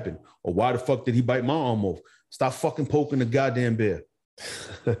that to happen. Or why the fuck did he bite my arm off? Stop fucking poking the goddamn bear.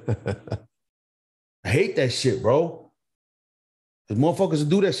 I hate that shit, bro. Because motherfuckers will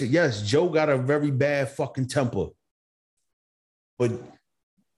do that shit. Yes, Joe got a very bad fucking temper. But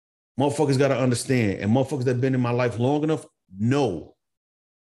motherfuckers got to understand, and motherfuckers that have been in my life long enough know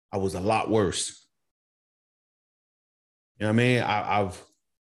I was a lot worse. You know what I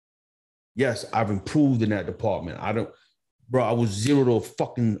mean? I've improved in that department. I was 0 to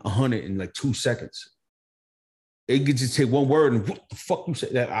fucking 100 in like 2 seconds. It could just take one word and what the fuck you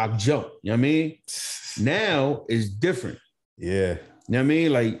say that I'll jump. You know what I mean? Now it's different. Yeah. You know what I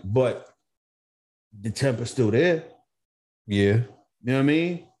mean? Like, but the temper's still there. Yeah. You know what I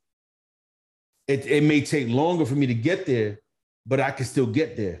mean? It may take longer for me to get there, but I can still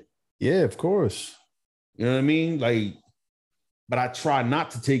get there. Yeah, of course. You know what I mean? Like, but I try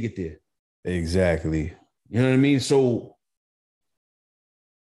not to take it there. Exactly. You know what I mean? So,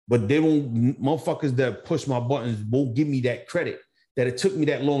 but they won't, motherfuckers that push my buttons won't give me that credit that it took me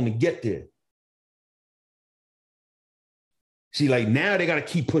that long to get there. See, like now they got to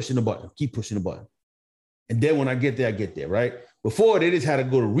keep pushing the button. And then when I get there, right? Before they just had to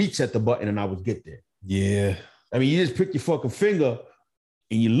go to reach at the button and I would get there. Yeah. I mean, you just pick your fucking finger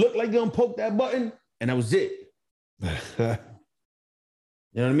and you look like you're gonna poke that button and that was it.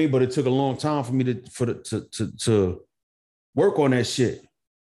 You know what I mean? But it took a long time for me to work on that shit.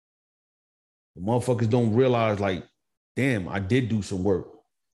 The motherfuckers don't realize, like, damn, I did do some work.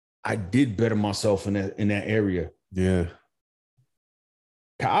 I did better myself in that area. Yeah.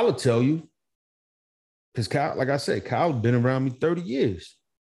 Kyle will tell you. Because Kyle, like I said, Kyle's been around me 30 years.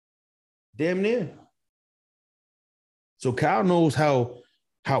 Damn near. So Kyle knows how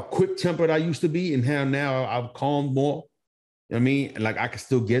quick-tempered I used to be and how now I've calmed more. You know what I mean? Like I can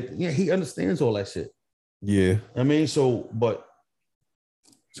still he understands all that shit. Yeah. I mean, but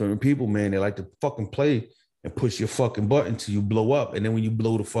certain people, man, they like to fucking play and push your fucking button till you blow up. And then when you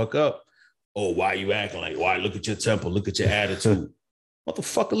blow the fuck up, oh, why you acting like, why? Look at your temper, look at your attitude.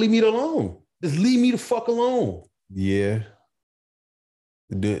 Motherfucker, leave me alone. Just leave me the fuck alone. Yeah.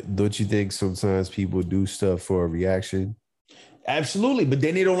 Don't you think sometimes people do stuff for a reaction? Absolutely, but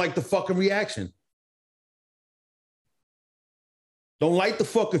then they don't like the fucking reaction. Don't light the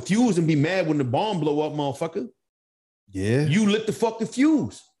fucking fuse and be mad when the bomb blow up, motherfucker. Yeah. You lit the fucking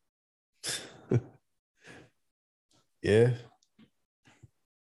fuse. Yeah.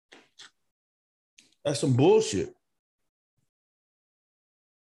 That's some bullshit.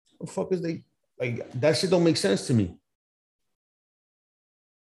 What the fuck is they like? That shit don't make sense to me.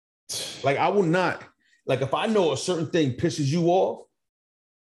 Like, I will not, like, if I know a certain thing pisses you off,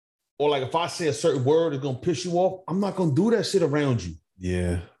 or like if I say a certain word is gonna piss you off, I'm not gonna do that shit around you.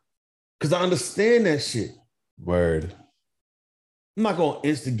 Yeah. Because I understand that shit. Word. I'm not gonna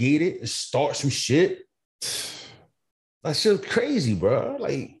instigate it and start some shit. That shit's crazy, bro.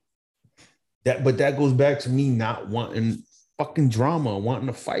 Like that, but that goes back to me not wanting fucking drama, wanting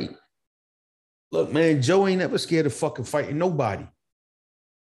to fight. Look, man, Joe ain't never scared of fucking fighting nobody.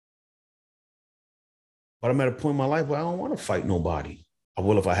 But I'm at a point in my life where I don't want to fight nobody. I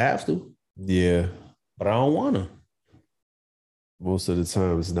will if I have to. Yeah. But I don't want to. Most of the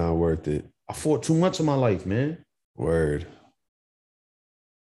time, it's not worth it. I fought too much in my life, man. Word.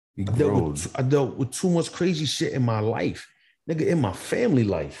 I dealt with too much crazy shit in my life. Nigga, in my family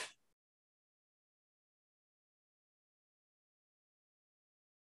life.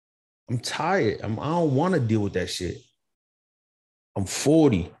 I'm tired. I don't want to deal with that shit. I'm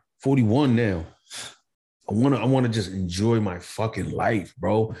 40, 41 now. I want to just enjoy my fucking life,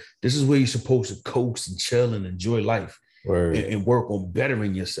 bro. This is where you're supposed to coast and chill and enjoy life. And work on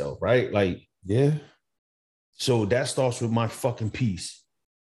bettering yourself, right? Like, yeah. So that starts with my fucking peace.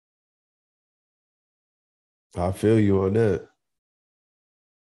 I feel you on that.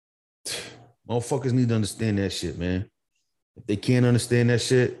 Motherfuckers need to understand that shit, man. If they can't understand that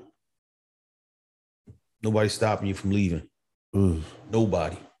shit, nobody's stopping you from leaving.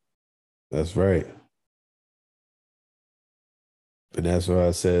 Nobody. That's right. And that's what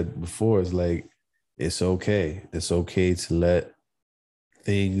I said before. It's like, it's okay. It's okay to let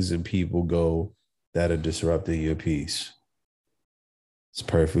things and people go that are disrupting your peace. It's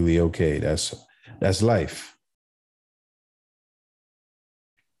perfectly okay. That's life.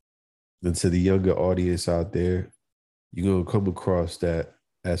 And to the younger audience out there, you're going to come across that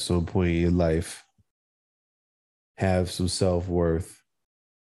at some point in your life. Have some self-worth.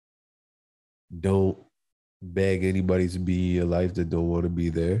 Don't beg anybody to be in your life that don't want to be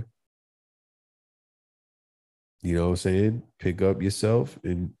there. You know what I'm saying? Pick up yourself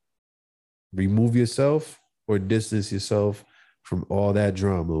and remove yourself or distance yourself from all that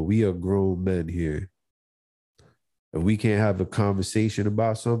drama. We are grown men here. If we can't have a conversation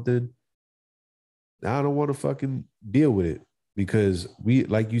about something, I don't want to fucking deal with it because we,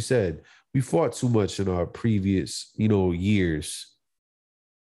 like you said, we fought too much in our previous, years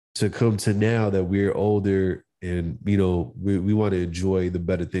to come to now that we're older and, we want to enjoy the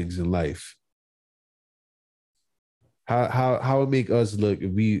better things in life. How it make us look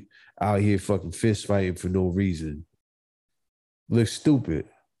if we out here fucking fist fighting for no reason? Look stupid.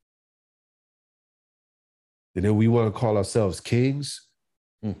 And then we want to call ourselves kings.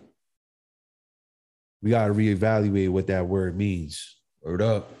 We got to reevaluate what that word means. Word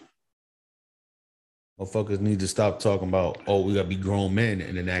up. Motherfuckers need to stop talking about, we got to be grown men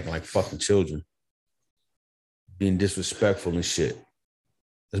and then acting like fucking children. Being disrespectful and shit.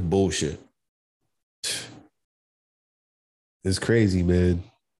 That's bullshit. It's crazy, man.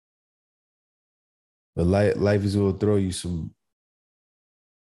 But life is going to throw you some,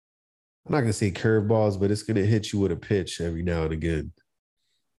 I'm not going to say curveballs, but it's going to hit you with a pitch every now and again.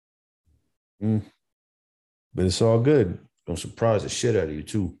 But it's all good. Gonna surprise the shit out of you,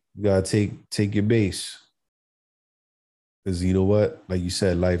 too. You got to take your base. Because you know what? Like you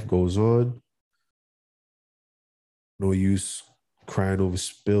said, life goes on. No use crying over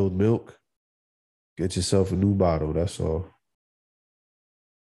spilled milk. Get yourself a new bottle, that's all.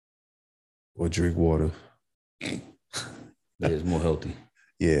 Or drink water. Yeah, it's more healthy.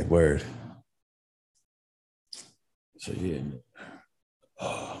 Yeah, word. So, yeah.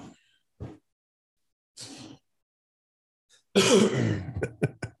 It's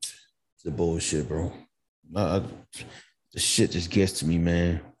the bullshit, bro. The shit just gets to me,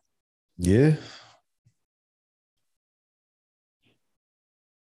 man. Yeah.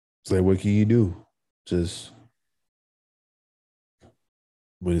 It's like, what can you do? Just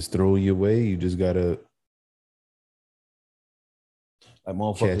when it's thrown your way, you just gotta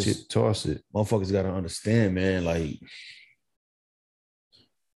catch it, toss it. Motherfuckers gotta understand, man. Like,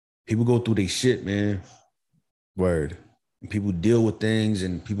 people go through their shit, man. Word. People deal with things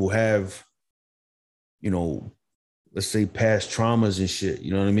and people have, let's say past traumas and shit.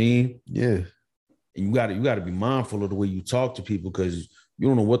 You know what I mean? Yeah. And you gotta be mindful of the way you talk to people because you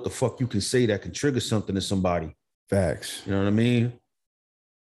don't know what the fuck you can say that can trigger something to somebody. Facts. You know what I mean?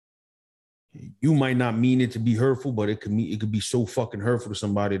 You might not mean it to be hurtful, but it could be so fucking hurtful to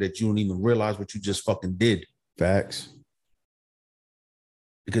somebody that you don't even realize what you just fucking did. Facts.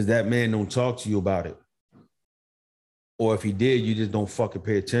 because that man don't talk to you about it. Or if he did, you just don't fucking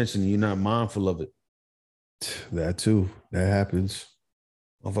pay attention and you're not mindful of it. That too. That happens.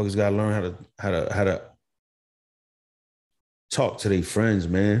 Motherfuckers gotta learn how to talk to their friends,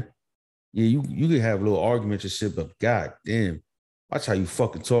 man. Yeah, you can have little arguments and shit, but god damn, watch how you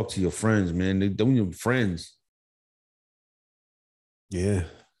fucking talk to your friends, man. They don't even friends. Yeah.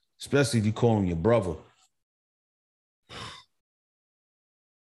 Especially if you call them your brother.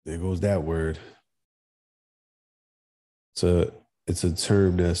 There goes that word. It's a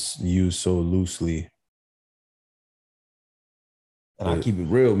term that's used so loosely. And I keep it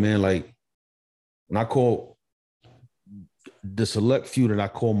real, man. Like when I call the select few that I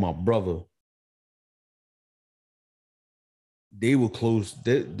call my brother, they were close.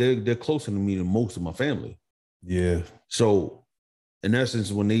 They're closer to me than most of my family. Yeah. So in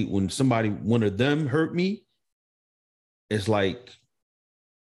essence, when one of them hurt me, it's like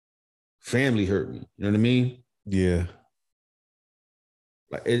family hurt me. You know what I mean? Yeah.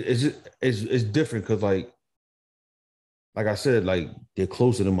 Like it's different because like I said, like they're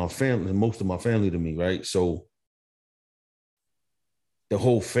closer to my family than most of my family to me, right? So the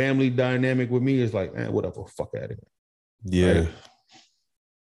whole family dynamic with me is like, man, whatever, fuck out of here. Yeah. Right?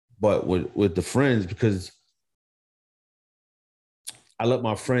 But with the friends, because I let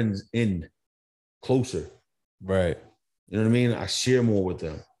my friends in closer. Right. You know what I mean? I share more with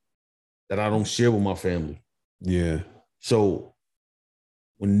them that I don't share with my family. Yeah. So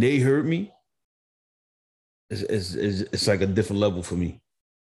when they hurt me, it's like a different level for me.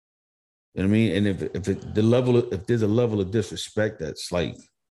 You know what I mean? And if there's a level of disrespect that's like,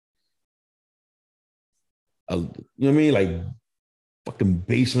 you know what I mean? Like fucking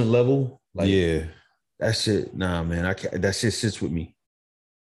basement level. Like, yeah. That shit, nah, man. I can't. That shit sits with me.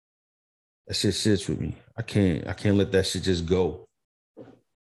 That shit sits with me. I can't let that shit just go.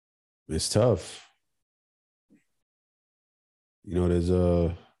 It's tough. You know, there's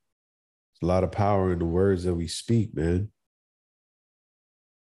a lot of power in the words that we speak, man.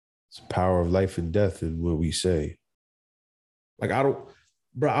 It's the power of life and death in what we say. Like I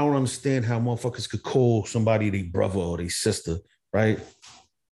don't understand how motherfuckers could call somebody their brother or their sister, right?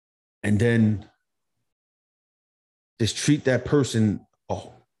 And then just treat that person a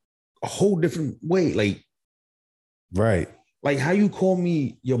whole different way. Like, right. Like how you call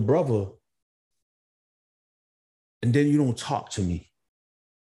me your brother and then you don't talk to me.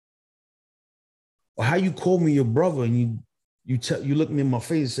 Or how you call me your brother and you look me in my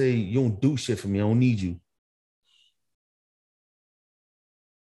face and say, you don't do shit for me. I don't need you.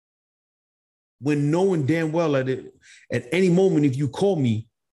 When knowing damn well at any moment, if you call me,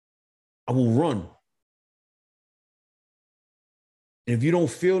 I will run. And if you don't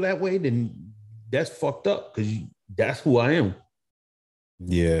feel that way, then that's fucked up because that's who I am.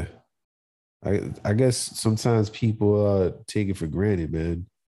 Yeah. I guess sometimes people take it for granted, man.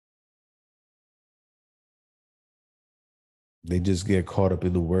 They just get caught up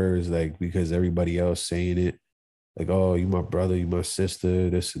in the words, like because everybody else saying it, like, "Oh, you my brother, you my sister,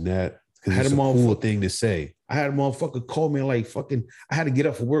 this and that." Because it's a cool thing to say. I had a motherfucker call me like fucking. I had to get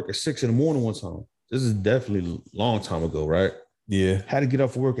up for work at 6 a.m. one time. This is definitely a long time ago, right? Yeah. Had to get up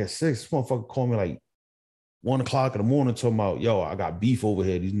for work at 6. This motherfucker called me like 1 o'clock in the morning, talking about, "Yo, I got beef over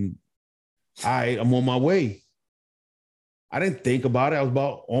here." All right, I'm on my way. I didn't think about it. I was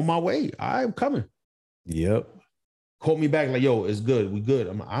about on my way. I'm coming. Yep. Called me back like, "Yo, it's good. We good."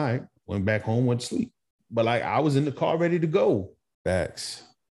 I'm like, all right. Went back home, went to sleep. But like, I was in the car ready to go. Facts.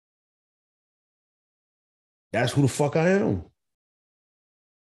 That's who the fuck I am.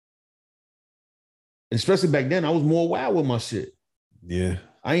 And especially back then, I was more wild with my shit. Yeah.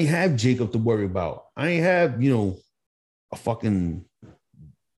 I ain't have Jacob to worry about. I ain't have, a fucking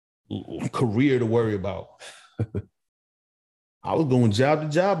career to worry about. I was going job to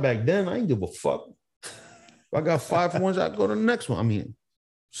job back then. I ain't give a fuck. If I got 5 for one, I go to the next one. I mean,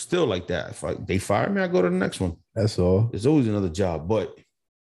 still like that. If they fire me, I go to the next one. That's all. There's always another job, but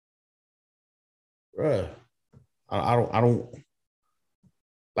bruh, I don't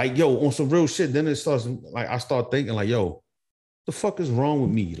like, yo, on some real shit. Then it starts like, I start thinking like, yo, the fuck is wrong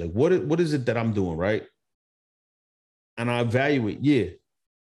with me? Like, what is it that I'm doing, right? And I evaluate, yeah.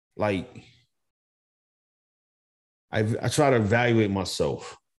 Like, I try to evaluate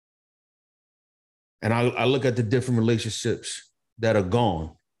myself. And I look at the different relationships that are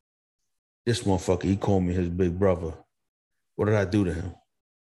gone. This motherfucker, he called me his big brother. What did I do to him?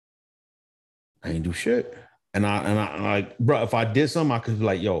 I ain't do shit. And I like, bro, if I did something, I could be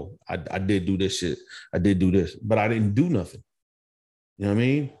like, yo, I did do this shit. I did do this, but I didn't do nothing. You know what I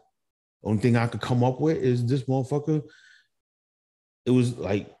mean? Only thing I could come up with is this motherfucker it was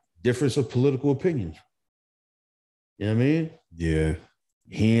like difference of political opinions. You know what I mean? Yeah.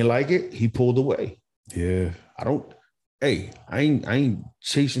 He ain't like it. He pulled away. Yeah. I ain't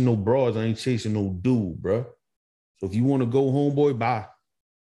chasing no broads. I ain't chasing no dude, bro. So if you want to go, homeboy, bye.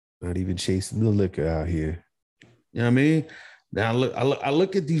 Not even chasing the liquor out here. You know what I mean? Now I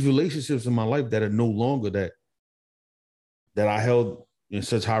look at these relationships in my life that are no longer that I held in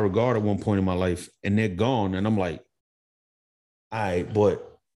such high regard at one point in my life, and they're gone. And I'm like, all right,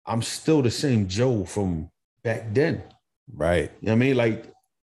 but I'm still the same Joe from back then. Right. You know what I mean? Like,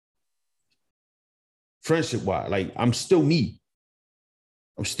 friendship-wise, like, I'm still me.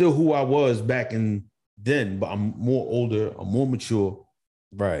 I'm still who I was back in then, but I'm more older, I'm more mature.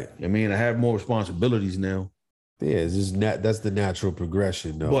 Right. I mean, I have more responsibilities now. Yeah, it's just that's the natural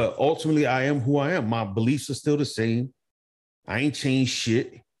progression, though. But ultimately, I am who I am. My beliefs are still the same. I ain't changed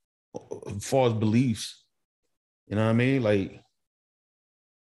shit as far as beliefs. You know what I mean? Like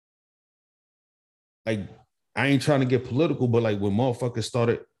I ain't trying to get political, but like when motherfuckers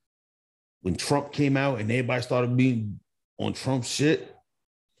started, when Trump came out and everybody started being on Trump shit,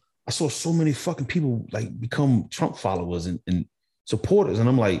 I saw so many fucking people like become Trump followers and supporters. And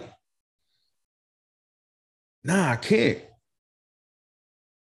I'm like, nah, I can't.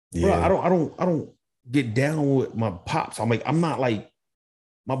 Yeah. Bro, I don't get down with my pops. I'm not like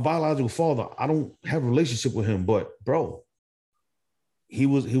my biological father. I don't have a relationship with him, but bro, he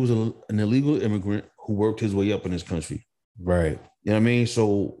was an illegal immigrant who worked his way up in this country. Right. You know what I mean?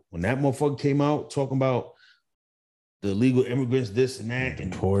 So when that motherfucker came out talking about the illegal immigrants, this and that,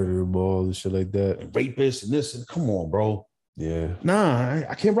 and Porter Mall and shit like that, and rapists and this, and come on, bro. Yeah. Nah,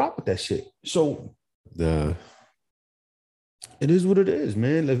 I can't rock with that shit. So nah, it is what it is,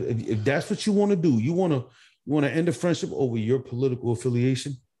 man. If that's what you want to do, you want to end a friendship over your political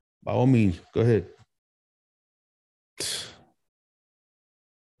affiliation, by all means, go ahead.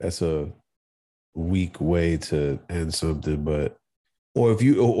 That's a weak way to end something, but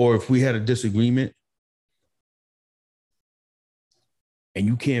Or if we had a disagreement and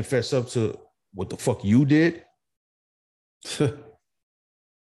you can't fess up to what the fuck you did, and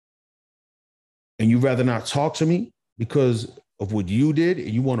you'd rather not talk to me because of what you did, and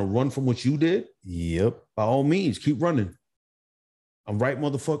you want to run from what you did, yep, by all means, keep running. I'm right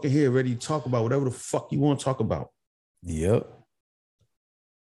motherfucking here, ready to talk about whatever the fuck you want to talk about. Yep.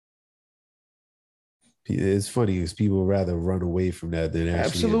 It's funny because people rather run away from that than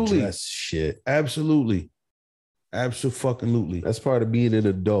actually address shit. Absolutely. Absolutely. That's part of being an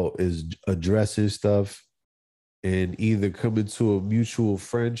adult, is addressing stuff and either coming to a mutual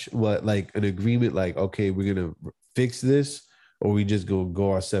friendship, like an agreement, like, okay, we're going to fix this, or we just going to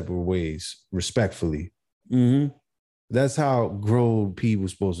go our separate ways respectfully. Mm-hmm. That's how grown people are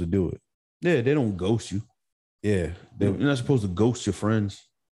supposed to do it. Yeah, they don't ghost you. Yeah. You're not supposed to ghost your friends.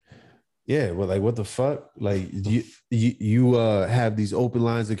 Yeah, well, like, what the fuck? Like, you have these open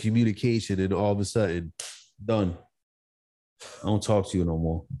lines of communication, and all of a sudden, done. I don't talk to you no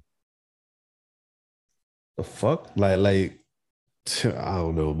more. The fuck? Like, I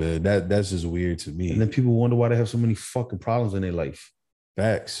don't know, man. That's just weird to me. And then people wonder why they have so many fucking problems in their life.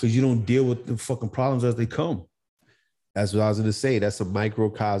 Facts. Because you don't deal with the fucking problems as they come. That's what I was gonna say. That's a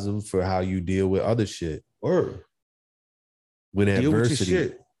microcosm for how you deal with other shit. Word. When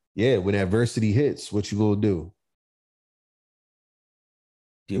adversity, when adversity hits, what you gonna do?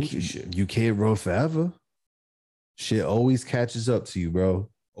 Deal with your shit. You can't run forever. Shit always catches up to you, bro.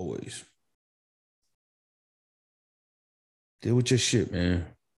 Always. Deal with your shit, man.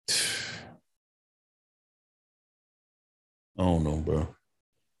 I don't know, bro.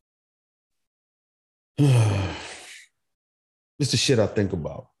 It's the shit I think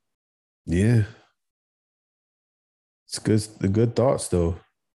about. Yeah. It's good. The good thoughts, though.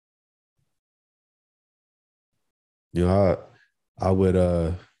 You know, I would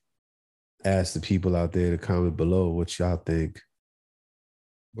ask the people out there to comment below what y'all think.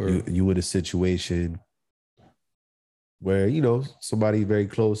 You in a situation where, you know, somebody very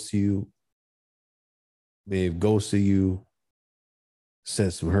close to you may have ghosted you,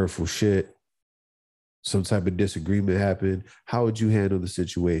 said some hurtful shit, some type of disagreement happened. How would you handle the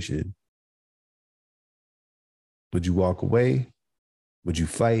situation? Would you walk away? Would you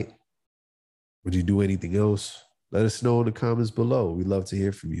fight? Would you do anything else? Let us know in the comments below. We'd love to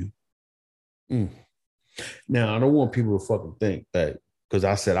hear from you. Now, I don't want people to fucking think that because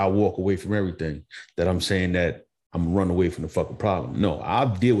I said I walk away from everything, that I'm saying that I'm run away from the fucking problem. No,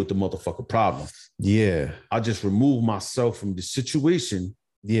 I'll deal with the motherfucking problem. Yeah. I'll just remove myself from the situation.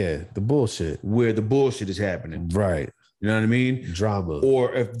 Yeah, the bullshit. Where the bullshit is happening. Right. You know what I mean? Drama.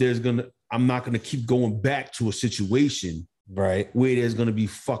 Or if I'm not gonna keep going back to a situation Right. where there's gonna be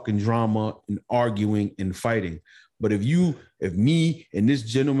fucking drama and arguing and fighting. But if me and this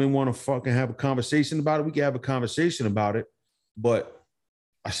gentleman want to fucking have a conversation about it, we can have a conversation about it. But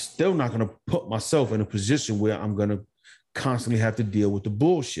I'm still not gonna put myself in a position where I'm gonna constantly have to deal with the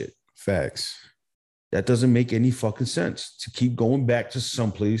bullshit. Facts. That doesn't make any fucking sense to keep going back to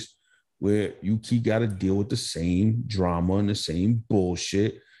someplace where you keep got to deal with the same drama and the same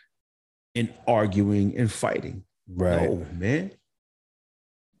bullshit and arguing and fighting. Right. No, man.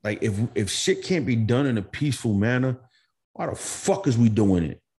 Like if shit can't be done in a peaceful manner, why the fuck is we doing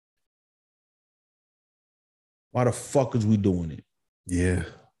it? Why the fuck is we doing it? Yeah.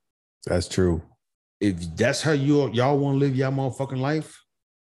 That's true. If that's how y'all want to live y'all motherfucking life,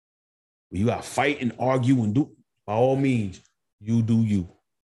 you got to fight and argue and do, by all means, you do you.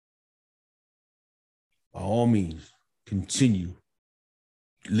 By all means, continue.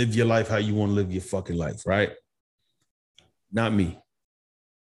 Live your life how you want to live your fucking life, right? Not me.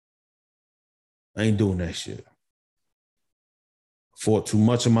 I ain't doing that shit. I fought too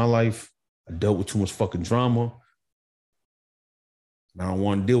much in my life. I dealt with too much fucking drama. And I don't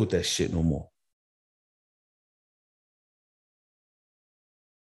want to deal with that shit no more.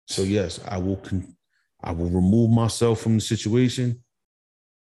 So yes, I will remove myself from the situation.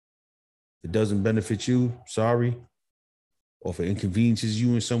 If it doesn't benefit you, sorry. Or if it inconveniences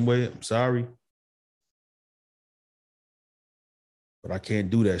you in some way, I'm sorry. But I can't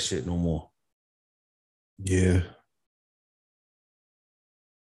do that shit no more. Yeah.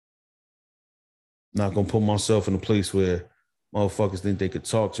 Not gonna put myself in a place where motherfuckers think they could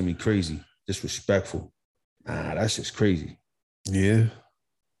talk to me crazy, disrespectful. Nah, that's just crazy. Yeah.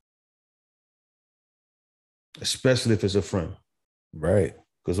 Especially if it's a friend. Right.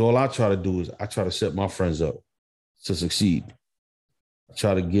 Because all I try to do is I try to set my friends up to succeed. I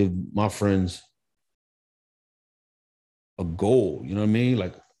try to give my friends a goal. You know what I mean?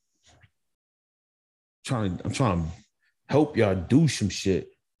 Like, I'm trying to help y'all do some shit.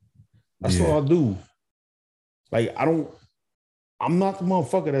 That's all I do. Like, I'm not the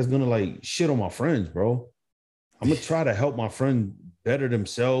motherfucker that's gonna like shit on my friends, bro. I'm gonna try to help my friend better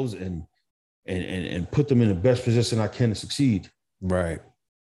themselves and put them in the best position I can to succeed. Right.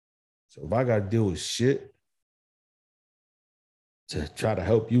 So if I gotta deal with shit to try to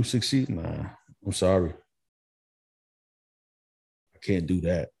help you succeed, nah, I'm sorry. I can't do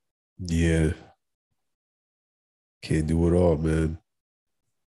that. Yeah. Can't do it all, man.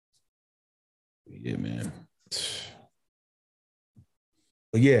 Yeah, man.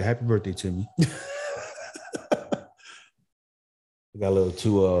 But yeah, happy birthday to me. I got a little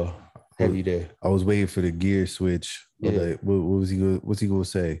too heavy there. I was waiting for the gear switch. Yeah. Like, what was he going? What's he going to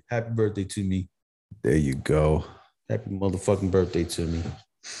say? Happy birthday to me. There you go. Happy motherfucking birthday to me.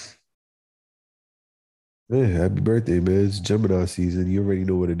 Yeah, happy birthday, man. It's Gemini season. You already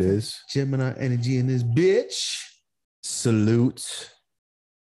know what it is. Gemini energy in this bitch. Salute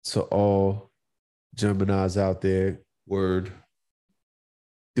to all Geminis out there. Word.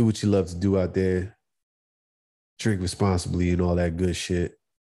 Do what you love to do out there. Drink responsibly and all that good shit.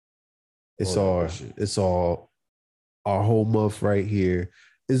 It's all our whole month right here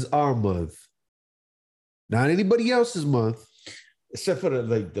is our month. Not anybody else's month. Except for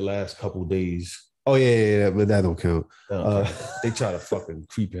the last couple of days. Oh, yeah, but that don't count. They try to fucking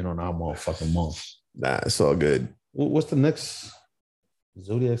creep in on our motherfucking month. Nah, it's all good. What's the next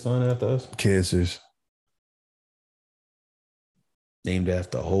zodiac sign after us? Cancers. Named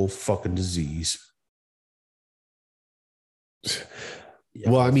after a whole fucking disease. Yeah,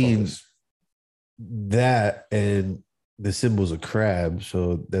 well, I mean, that and the symbol's a crab,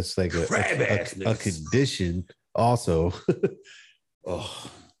 so that's like a condition also.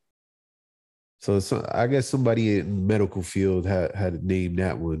 Oh. So I guess somebody in medical field had named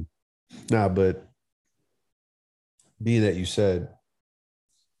that one. Nah, but being that you said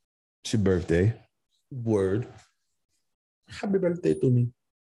it's your birthday. Word. Happy birthday to me.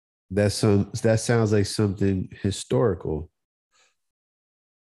 That sounds like something historical.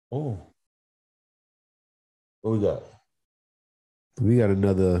 Oh. What we got? We got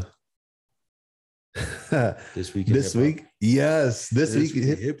another this week. This week? Yes. This week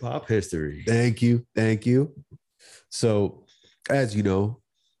in hip hop history. Thank you. So, as you know,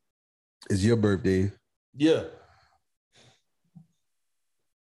 it's your birthday. Yeah.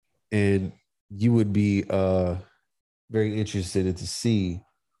 And you would be very interested in to see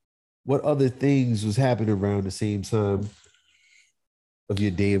what other things was happening around the same time of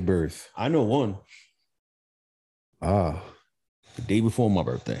your day of birth. I know one. The day before my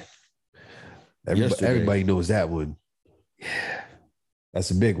birthday. Everybody knows that one. Yeah.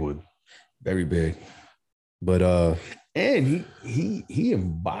 That's a big one. Very big. But And he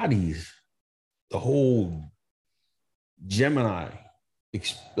embodies the whole Gemini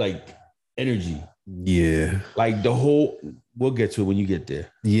like energy. Yeah. Like the whole, we'll get to it when you get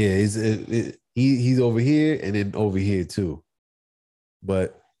there. Yeah, he's over here and then over here too.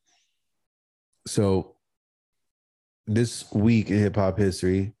 But so this week in hip hop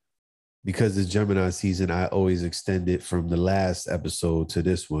history, because it's Gemini season, I always extend it from the last episode to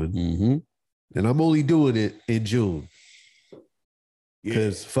this one. Mm-hmm. And I'm only doing it in June.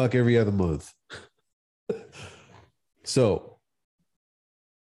 Because fuck every other month. So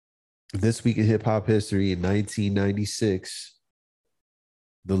this week in hip hop history in 1996,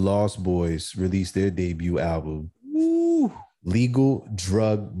 the Lost Boys released their debut album, Legal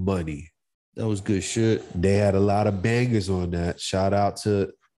Drug Money. That was good shit. They had a lot of bangers on that. Shout out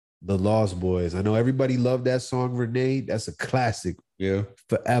to the Lost Boys. I know everybody loved that song, Renee. That's a classic. Yeah.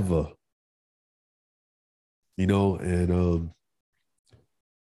 Forever. You know, and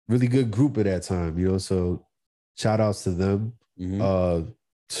really good group at that time, you know. So shout outs to them. Mm-hmm.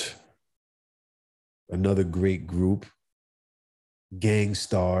 Another great group, Gang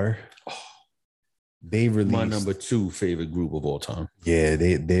Starr. They released my number 2 favorite group of all time. Yeah,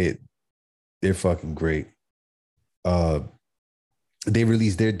 they're fucking great. They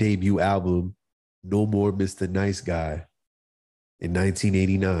released their debut album, No More Mr. Nice Guy, in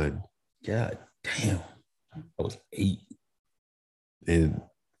 1989. God damn. I was 8. And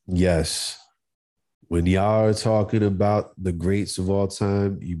yes, when y'all are talking about the greats of all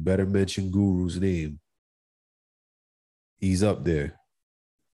time, you better mention Guru's name. He's up there.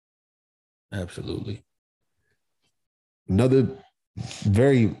 Absolutely. Another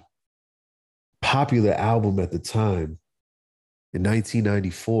very popular album at the time, in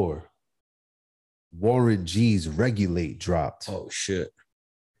 1994, Warren G's Regulate dropped. Oh, shit.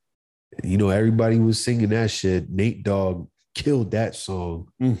 You know, everybody was singing that shit. Nate Dogg killed that song.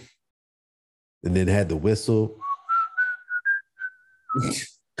 And then had the whistle.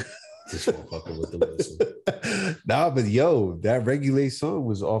 This motherfucker with the whistle. Nah, but yo, that Regulate song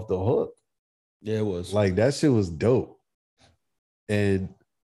was off the hook. Yeah, it was. Like, that shit was dope. And,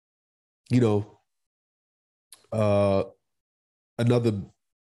 you know, another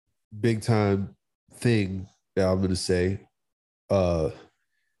big time thing that I'm going to say, and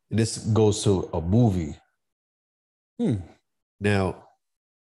this goes to a movie. Now,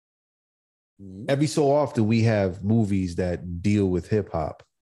 every so often we have movies that deal with hip hop.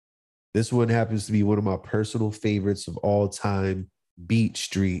 This one happens to be one of my personal favorites of all time, Beat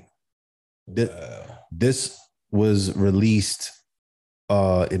Street. This was released in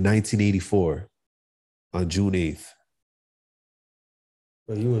 1984 on June 8th.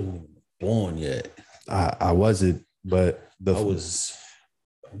 But you wasn't even born yet. I wasn't, but I was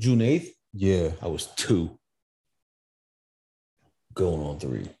June 8th? Yeah. I was 2. Going on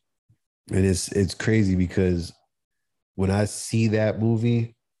 3. And it's crazy because when I see that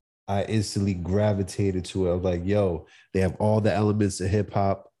movie, I instantly gravitated to it. I'm like, yo, they have all the elements of hip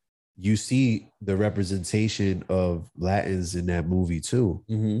hop. You see the representation of Latins in that movie too,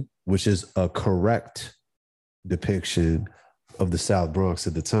 which is a correct depiction of the South Bronx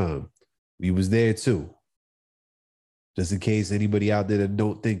at the time. We was there too. Just in case anybody out there that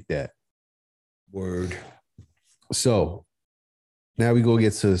don't think that. Word. So now we go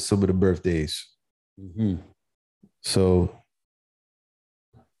get to some of the birthdays. So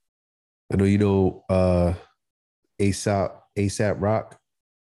I know you know ASAP Rock.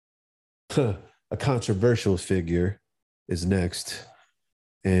 A controversial figure is next.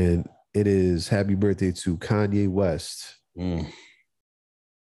 And it is happy birthday to Kanye West.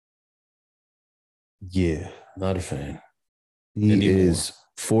 Yeah. Not a fan. He Anymore. is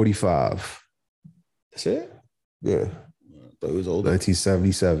 45. That's it? Yeah. I thought it was older.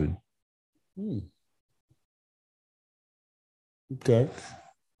 1977. Okay.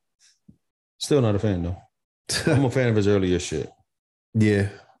 Still not a fan, though. I'm a fan of his earlier shit. Yeah.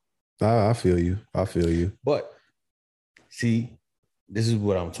 I feel you. I feel you. But, see, this is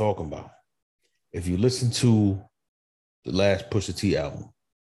what I'm talking about. If you listen to the last Pusha T album,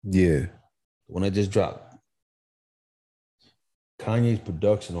 yeah, the one that just dropped, Kanye's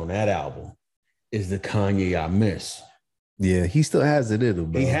production on that album is the Kanye I miss. Yeah, he still has it in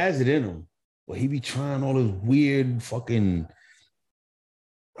him, bro. He has it in him, but he be trying all this weird fucking,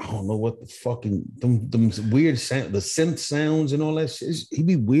 I don't know what the fucking, them weird sound, the synth sounds and all that shit. He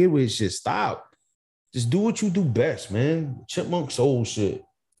be weird with his shit. Stop. Just do what you do best, man. Chipmunk soul shit.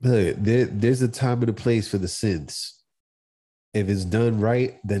 Look, there's a time and a place for the synths. If it's done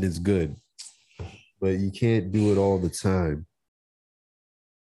right, then it's good. But you can't do it all the time.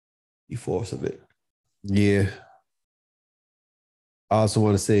 You force of it. Yeah. I also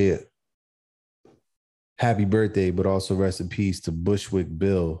want to say happy birthday, but also rest in peace to Bushwick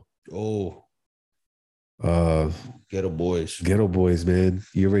Bill. Oh, Uh, Ghetto Boys. Ghetto Boys, man.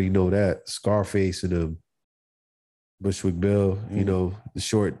 You already know that. Scarface and them. Bushwick Bill, you know, the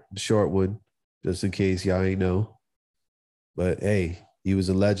short one, just in case y'all ain't know. But hey, he was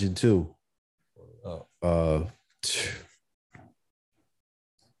a legend too. The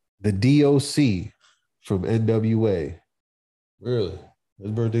DOC from NWA. Really?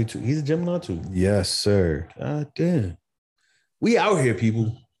 His birthday too. He's a Gemini too. Yes, sir. God damn. We out here,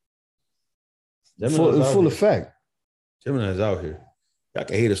 people. Full effect. Gemini's out here. Y'all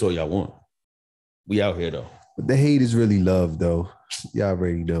can hate us all y'all want. We out here though. But the hate is really love, though. Y'all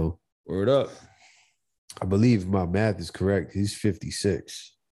already know. Word up. I believe my math is correct. He's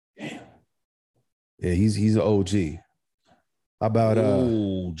 56. Damn. Yeah, he's an OG. How about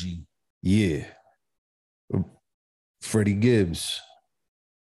OG? Yeah. Freddie Gibbs.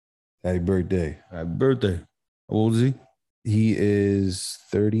 Happy birthday. Happy birthday. How old is he? He is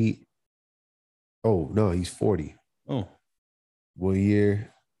 30. Oh, no, he's 40. Oh. 1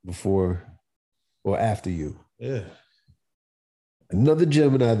 year before or after you. Yeah. Another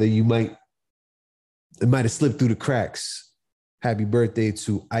Gemini that it might have slipped through the cracks. Happy birthday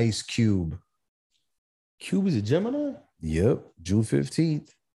to Ice Cube. Cube is a Gemini? Yep, June 15th.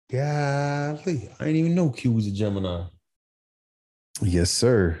 Golly. I didn't even know Cube was a Gemini. Yes,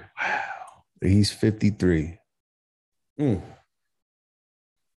 sir. Wow. He's 53.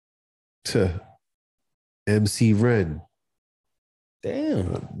 MC Ren.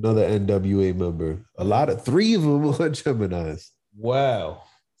 Damn. Another NWA member. Three of them are Geminis. Wow.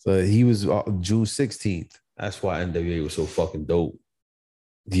 So he was June 16th. That's why NWA was so fucking dope.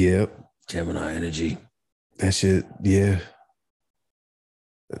 Yep. Gemini energy. That shit, yeah.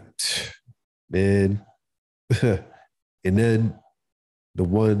 Man. And then the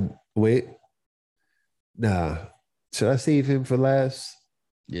one, should I save him for last?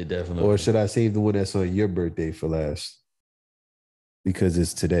 Yeah, definitely. Or should I save the one that's on your birthday for last? Because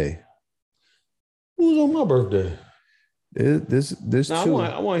it's today. Who's on my birthday? There's two.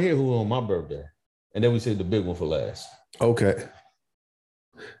 I want to hear who's on my birthday. And then we say the big one for last. Okay.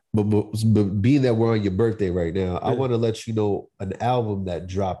 But being that we're on your birthday right now, I want to let you know an album that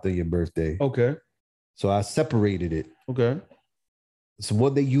dropped on your birthday. Okay. So I separated it. Okay. It's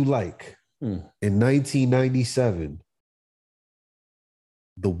one that you like. In 1997,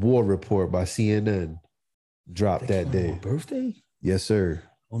 The War Report by CNN dropped that day. My birthday? Yes, sir.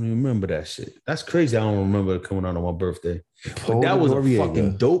 I don't even remember that shit. That's crazy. I don't remember it coming out on my birthday. Paul But that was Noriega. a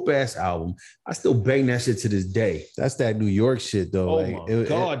fucking dope ass album. I still bang that shit to this day. That's that New York shit, though. Oh my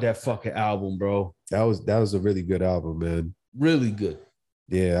God, that fucking album, bro. That was a really good album, man. Really good.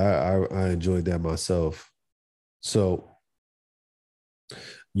 Yeah, I enjoyed that myself. So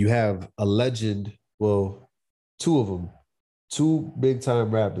you have a legend, well, two of them, two big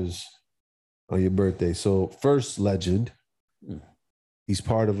time rappers on your birthday. So first legend, he's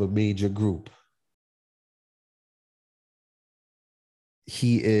part of a major group.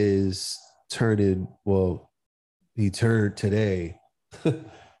 He is he turned today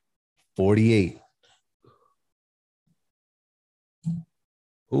 48.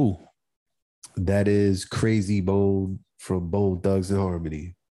 Ooh. That is Crazy Bone from Bone Thugs and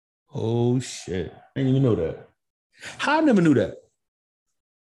Harmony. Oh, shit. I didn't even know that. How I never knew that.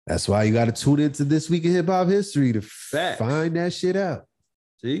 That's why you got to tune into This Week in Hip Hop History to find that shit out.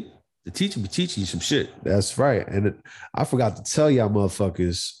 See? The teacher be teaching you some shit. That's right. And I forgot to tell y'all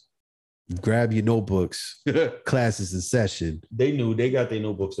motherfuckers, grab your notebooks. Classes in session. They knew. They got their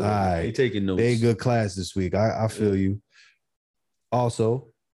notebooks. All right. They taking notes. They good class this week. I feel you. Also,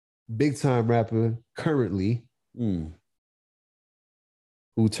 big time rapper currently who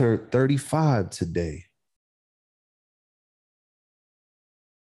turned 35 today.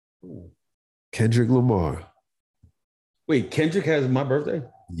 Kendrick Lamar. Wait, Kendrick has my birthday?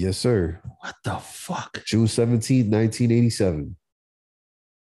 Yes, sir. What the fuck? June 17th, 1987.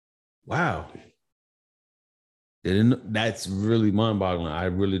 Wow. That's really mind-boggling. I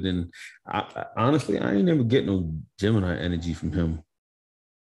really didn't. Honestly, I ain't never get no Gemini energy from him.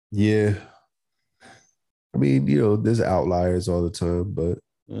 Yeah. I mean, there's outliers all the time, but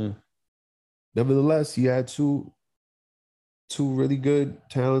nevertheless, you had two really good,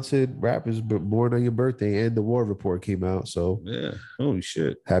 talented rappers, but born on your birthday, and The War Report came out. So yeah, holy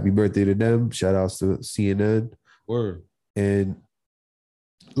shit! Happy birthday to them! Shout outs to CNN. Word. And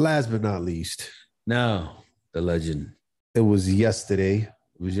last but not least, now the legend. It was yesterday.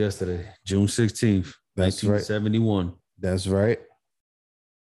 It was yesterday, June 16th, 1971. Right. That's right.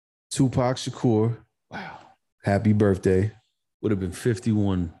 Tupac Shakur. Wow. Happy birthday. would have been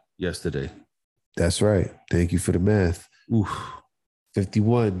 51 yesterday. That's right. Thank you for the math. Oof.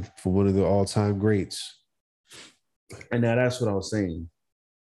 51 for one of the all-time greats. And now that's what I was saying.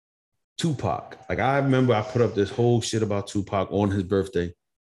 Tupac. Like, I remember I put up this whole shit about Tupac on his birthday a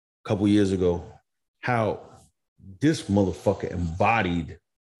couple years ago. How this motherfucker embodied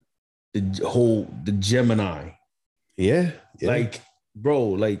the Gemini. Yeah. Like, bro,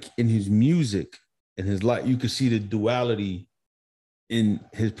 like in his music and his life, you could see the duality in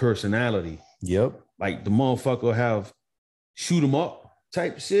his personality. Yep. Like the motherfucker have shoot 'em up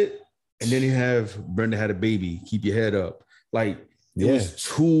type shit. And then he have Brenda had a baby, keep your head up. Like it was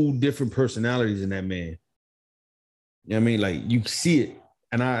two different personalities in that man. You know what I mean? Like you see it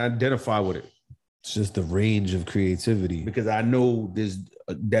and I identify with it. It's just the range of creativity. Because I know there's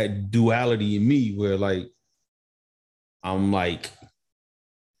that duality in me where like I'm like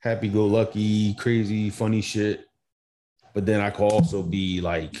happy-go-lucky, crazy, funny shit. But then I could also be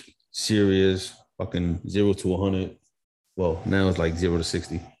like serious, fucking 0 to 100. Well, now it's like 0 to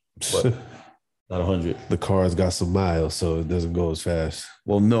 60, but not 100. The car's got some miles, so it doesn't go as fast.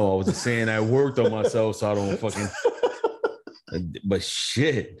 Well, no, I was just saying I worked on myself so I don't fucking. But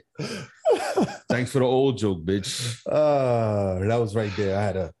shit. Thanks for the old joke, bitch. That was right there. I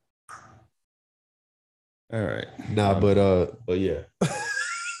had a. All right. Nah, but yeah.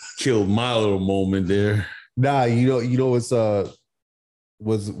 Killed my little moment there. Nah, you know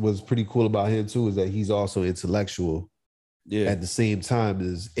what's pretty cool about him too is that he's also intellectual. Yeah. At the same time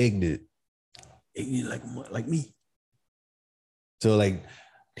as ignorant. Ignorant like me. So like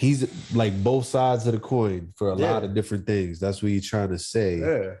he's like both sides of the coin for a lot of different things. That's what he's trying to say.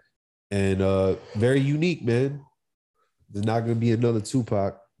 Yeah. And very unique, man. There's not gonna be another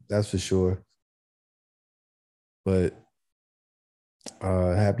Tupac, that's for sure. But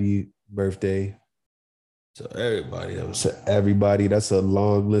happy birthday to everybody. That's a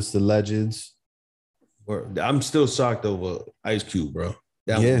long list of legends. I'm still shocked over Ice Cube, bro.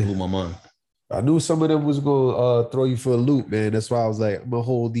 That one blew my mind. I knew some of them was gonna throw you for a loop, man. That's why I was like, I'm gonna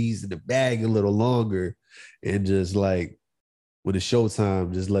hold these in the bag a little longer, and just like when it's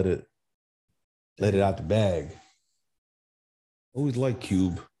showtime, just let it out the bag. Always like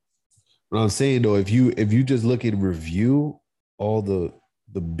Cube. What I'm saying though, if you just look and review all the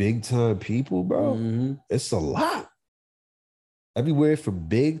big time people, bro, it's a lot. Everywhere from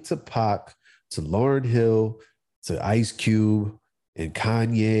Big to Pac to Lauryn Hill to Ice Cube and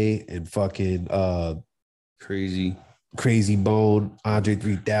Kanye and fucking Crazy Bone, Andre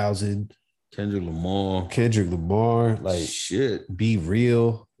 3000, Kendrick Lamar, like shit. Be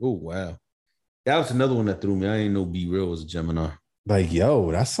Real. Oh wow, that was another one that threw me. I didn't know Be Real was a Gemini. Like,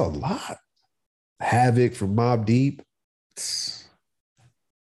 yo, that's a lot. Havoc from Mobb Deep.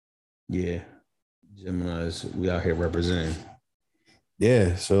 Yeah. Geminis, we out here representing.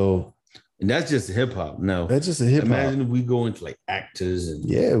 Yeah, so. And that's just hip hop. No. That's just a hip hop. Imagine if we go into like actors and.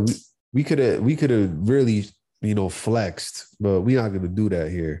 Yeah, we could have really, flexed, but we're not going to do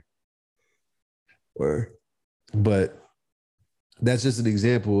that here. But that's just an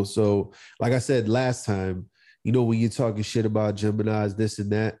example. So, like I said last time, when you're talking shit about Geminis, this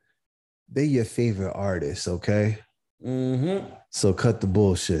and that, they're your favorite artists, okay? So cut the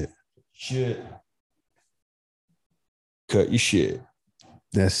bullshit. Cut your shit.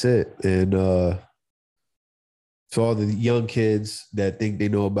 That's it. And to all the young kids that think they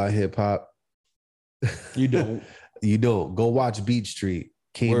know about hip hop, you don't. You don't. Go watch Beat Street.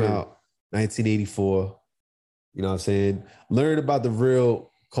 Came out 1984. You know what I'm saying? Learn about the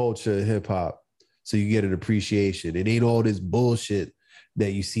real culture of hip hop so you get an appreciation. It ain't all this bullshit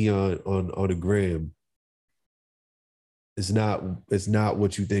that you see on the gram. It's not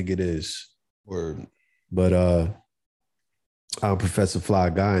what you think it is. Word. But I'm Professor Fly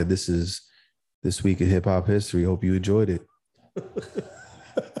Guy, and this is This Week in Hip Hop History. Hope you enjoyed it.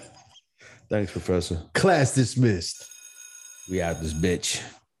 Thanks, Professor. Class dismissed. We out this bitch.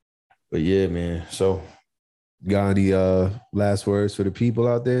 But yeah, man. So, got any last words for the people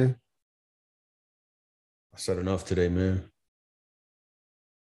out there? I said enough today, man.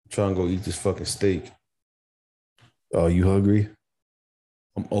 I'm trying to go eat this fucking steak. Oh, you hungry?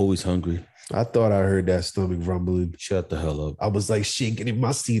 I'm always hungry. I thought I heard that stomach rumbling. Shut the hell up. I was like shaking in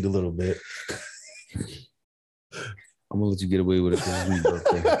my seat a little bit. I'm gonna let you get away with it because it's his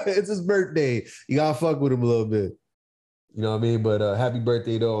birthday. It's his birthday. You gotta fuck with him a little bit. You know what I mean? But happy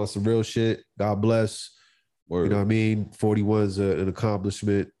birthday though on some real shit. God bless. Word. You know what I mean? 41 is an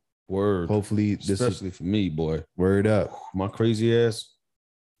accomplishment. Word. Hopefully especially for me, boy. Word up. My crazy ass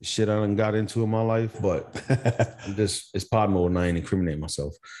shit I done got into in my life, but it's pod mode and I ain't incriminating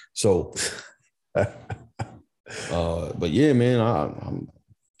myself. So But yeah, man, I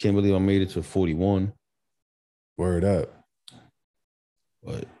can't believe I made it to 41. Word up.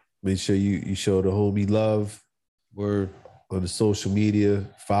 But make sure you show the homie love. Word. On the social media.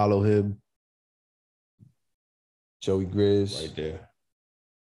 Follow him. Joey Grizz. Right there.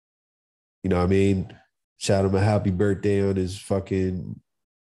 You know what I mean? Shout him a happy birthday on his fucking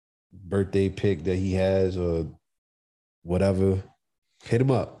birthday pic that he has or whatever. Hit him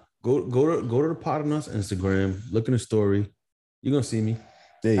up. Go to the Pot of Nuts Instagram. Look in the story. You're gonna see me.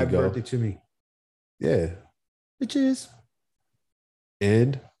 There you happy go. birthday to me. Yeah. Bitches.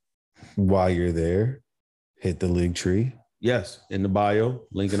 And while you're there, hit the link tree. Yes, in the bio.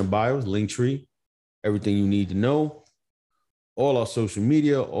 Link in the bio, link tree. Everything you need to know. All our social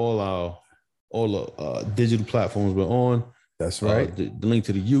media, all the digital platforms we're on. That's right. The link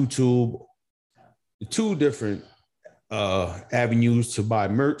to the YouTube. The 2 different avenues to buy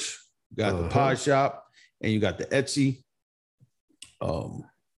merch. You got the Pod Shop and you got the Etsy.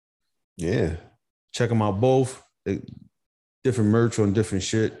 Yeah. Check them out both. Different merch on different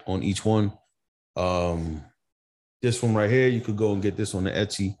shit on each one. This one right here, you could go and get this on the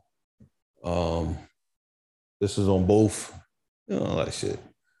Etsy. This is on both. You know, all that shit.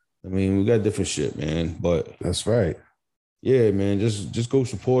 I mean, we got different shit, man. But that's right. Yeah, man. Just go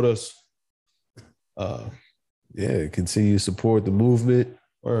support us. Yeah, continue to support the movement.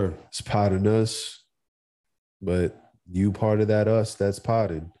 Or it's potting us. But you part of that us, that's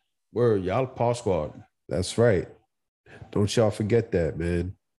potting. Word, y'all Pod Squad. That's right. Don't y'all forget that,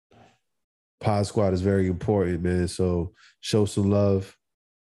 man. Pod Squad is very important, man. So show some love.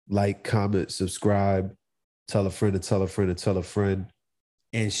 Like, comment, subscribe. Tell a friend to tell a friend to tell a friend.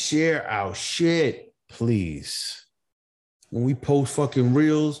 And share our shit. Please. When we post fucking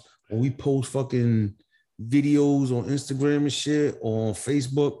reels, when we post fucking videos on Instagram and shit, or on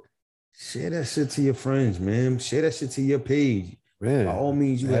Facebook, share that shit to your friends, man. Share that shit to your page. Man, by all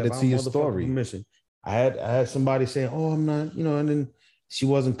means, you add it to your story. Permission. I had somebody saying, "Oh, I'm not," and then she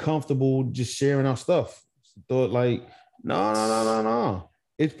wasn't comfortable just sharing our stuff. She thought like, no.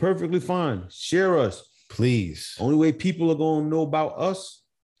 It's perfectly fine. Share us, please. Only way people are gonna know about us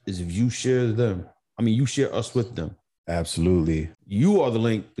is if you share them. I mean, you share us with them. Absolutely. You are the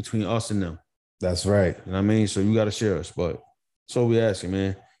link between us and them. That's right. You know what I mean? So you got to share us. But so we asking,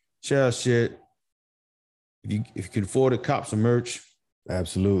 man, share our shit. If you can afford it, cop some merch.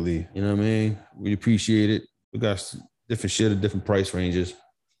 Absolutely. You know what I mean? We appreciate it. We got different shit at different price ranges.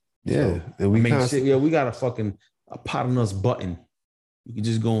 Yeah. So, and we we got a Pot of Nuts button. You can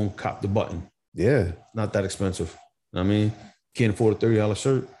just go and cop the button. Yeah. Not that expensive. You know what I mean? Can't afford a $30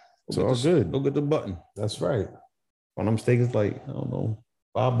 shirt. It's all good. Go get the button. That's right. If I'm not mistaken, it's like, I don't know,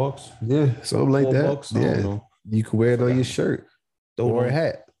 $5. Yeah, something like that. $4. I don't know. You can wear it on your shirt. Or a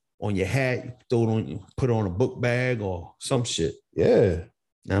hat. On your hat, throw it on, put it on a book bag or some shit. Yeah.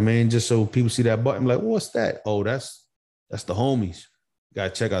 I mean, just so people see that button, like, what's that? Oh, that's the homies.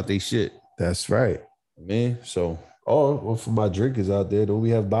 Gotta check out their shit. That's right. Man, so. Oh, well, for my drinkers out there, don't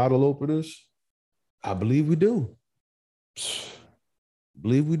we have bottle openers? I believe we do.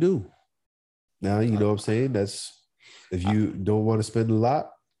 Believe we do. Now, you know what I'm saying? That's, if you don't want to spend a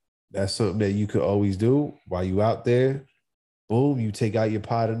lot, that's something that you could always do while you out there. Boom, you take out your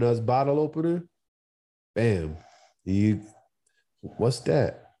Pot of Nuts bottle opener. Bam. What's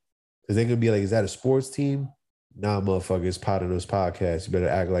that? Because they're going to be like, is that a sports team? Nah, motherfucker, it's Pot of Nuts podcast. You better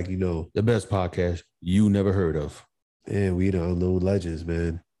act like you know. The best podcast you never heard of. And we the unknown legends,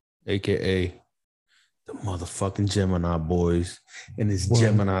 man. AKA the motherfucking Gemini boys. And it's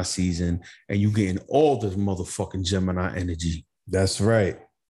Gemini season. And you getting all this motherfucking Gemini energy. That's right.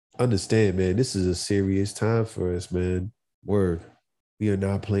 Understand, man. This is a serious time for us, man. Word. We are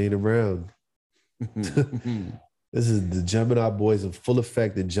not playing around. This is the Gemini boys in full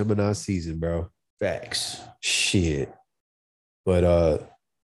effect in Gemini season, bro. Facts. Shit. But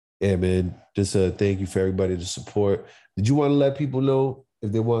yeah, man. Just thank you for everybody to support. Did you want to let people know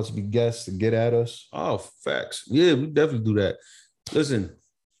if they want to be guests to get at us? Oh, facts. Yeah, we definitely do that. Listen,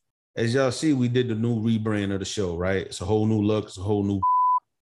 as y'all see, we did the new rebrand of the show, right? It's a whole new look. It's a whole new.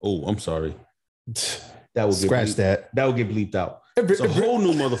 Oh, I'm sorry. That would scratch that. That would get bleeped out. It's a whole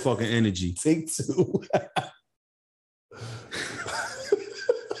new motherfucking energy. Take 2.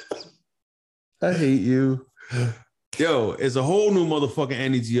 I hate you. Yo, it's a whole new motherfucking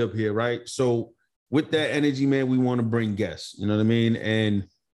energy up here, right? So with that energy, man, we want to bring guests. You know what I mean? And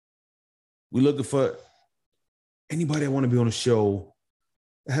we're looking for anybody that want to be on a show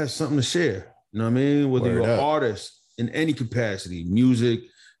that has something to share. You know what I mean? Whether you're an artist in any capacity, music,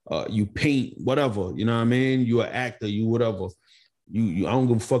 you paint, whatever. You know what I mean? You're an actor, you whatever. You I don't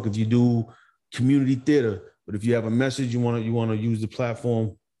give a fuck if you do community theater. But if you have a message, you want to use the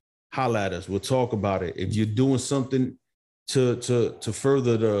platform, holla at us. We'll talk about it. If you're doing something to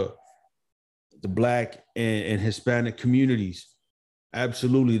further the Black and Hispanic communities,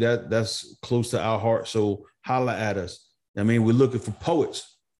 absolutely, that's close to our heart. So holla at us. I mean, we're looking for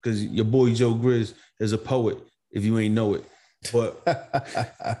poets because your boy Joe Grizz is a poet. If you ain't know it, but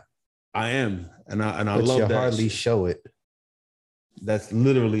I am, and I but love you that. hardly show it. That's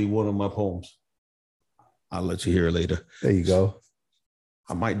literally one of my poems. I'll let you hear it later. There you go.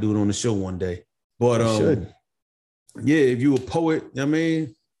 I might do it on the show one day. But should. Yeah, if you a poet, you know what I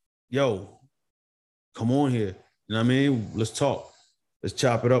mean, yo, come on here. You know what I mean? Let's talk. Let's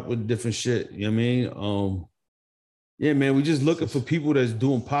chop it up with different shit. You know what I mean? Yeah, man, we just looking for people that's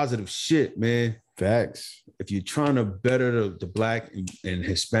doing positive shit, man. Facts. If you're trying to better the Black and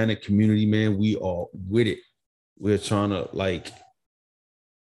Hispanic community, man, we are with it. We're trying to like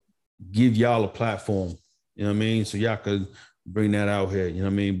give y'all a platform, you know what I mean? So y'all could bring that out here, you know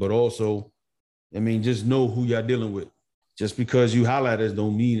what I mean? But also, I mean, just know who y'all dealing with. Just because you highlight us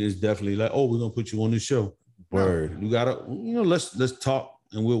don't mean it's definitely like, oh, we're gonna put you on this show. Word. You gotta, let's talk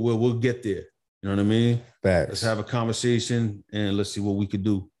and we'll get there. You know what I mean? Facts. Let's have a conversation and let's see what we could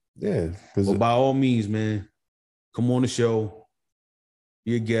do. Yeah. But by all means, man, come on the show,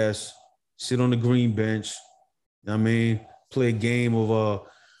 be a guest, sit on the green bench. You know what I mean? Play a game of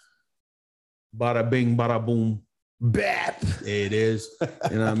bada bing, bada boom, bap. There it is.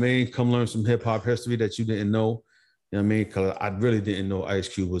 You know what I mean? Come learn some hip hop history that you didn't know. You know what I mean? Because I really didn't know Ice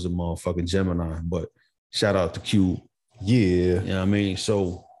Cube was a motherfucking Gemini, but shout out to Cube. Yeah. You know what I mean?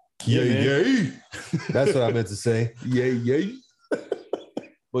 So, yeah. That's what I meant to say. Yeah.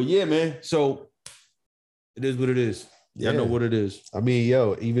 But yeah, man. So it is what it is. Yeah, I know what it is. I mean,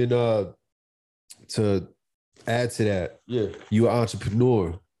 yo, even to add to that, yeah, you an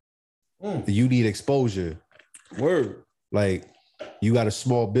entrepreneur. You need exposure. Word. Like, you got a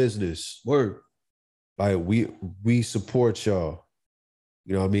small business. Word. Like, we support y'all.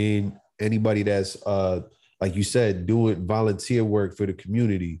 You know what I mean? Anybody that's like you said, doing volunteer work for the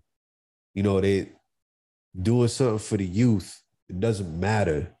community, you know, they doing something for the youth. It doesn't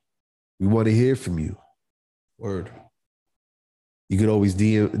matter. We want to hear from you. Word. You can always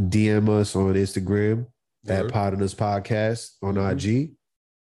DM us on Instagram at Word. Pod on Us Podcast on IG.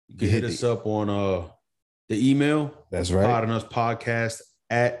 You can hit us up on the email. That's right. Pod on Us Podcast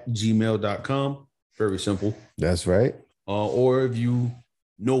at gmail.com. Very simple. That's right. Or if you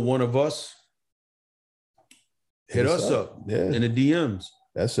know one of us, hit us up in the DMs.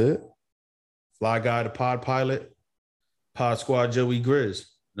 That's it. Fly Guy, the Pod Pilot, Pod Squad, Joey Grizz.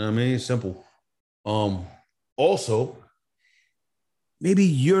 You know what I mean? Simple. Also, maybe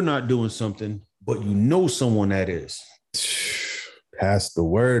you're not doing something, but you know someone that is. Pass the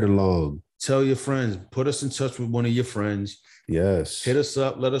word along. Tell your friends. Put us in touch with one of your friends. Yes. Hit us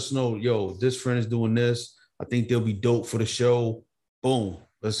up. Let us know, yo, this friend is doing this. I think they'll be dope for the show. Boom.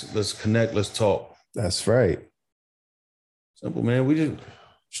 Let's connect. Let's talk. That's right. Simple, man. We just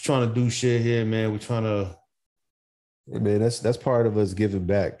trying to do shit here, man. We're trying to. Hey, man, that's part of us giving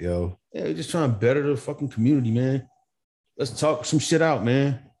back, yo. Yeah, we're just trying to better the fucking community, man. Let's talk some shit out,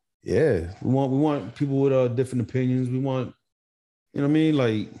 man. Yeah. We want people with different opinions. We want, you know what I mean?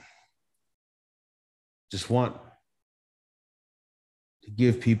 Like, just want to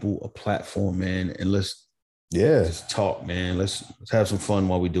give people a platform, man. And let's just talk, man. Let's have some fun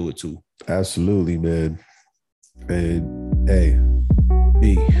while we do it too. Absolutely, man. And A,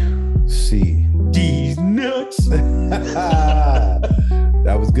 B, C, D's nuts.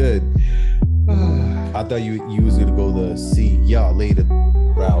 That was good. I thought you was gonna go the see y'all later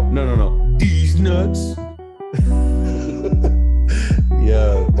route. No. D's nuts.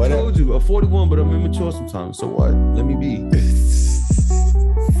 Yeah. I told you, I'm 41, but I'm immature sometimes. So what? Let me be.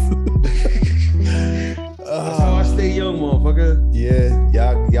 That's how I stay young, motherfucker. Yeah,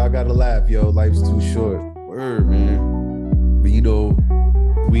 y'all gotta laugh, yo. Life's too short. Word, man. But you know,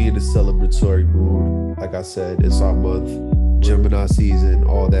 we in the celebratory mood. Like I said, it's our month, Gemini season,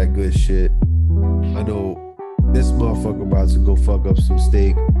 all that good shit. I know this motherfucker about to go fuck up some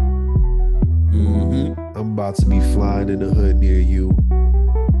steak. I'm about to be flying in the hood near you.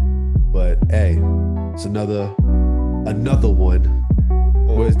 But hey, it's another one.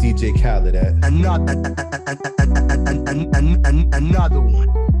 Where's DJ Khaled at? Another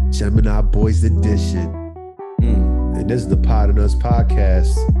one. Gemini Boys Edition. And this is the Pod on Us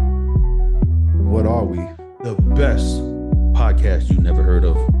Podcast. What are we? The best podcast you never heard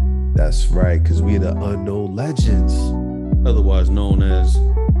of. That's right, because we're the unknown legends. Otherwise known as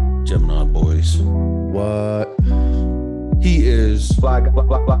Gemini Boys. What? He is Fly guy,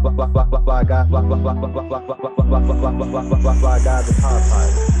 the car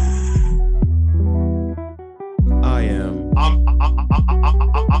pilot. I am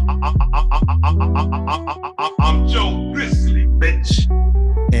I'm Joe Grizzly, bitch.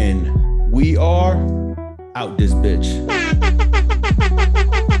 and we are out this bitch.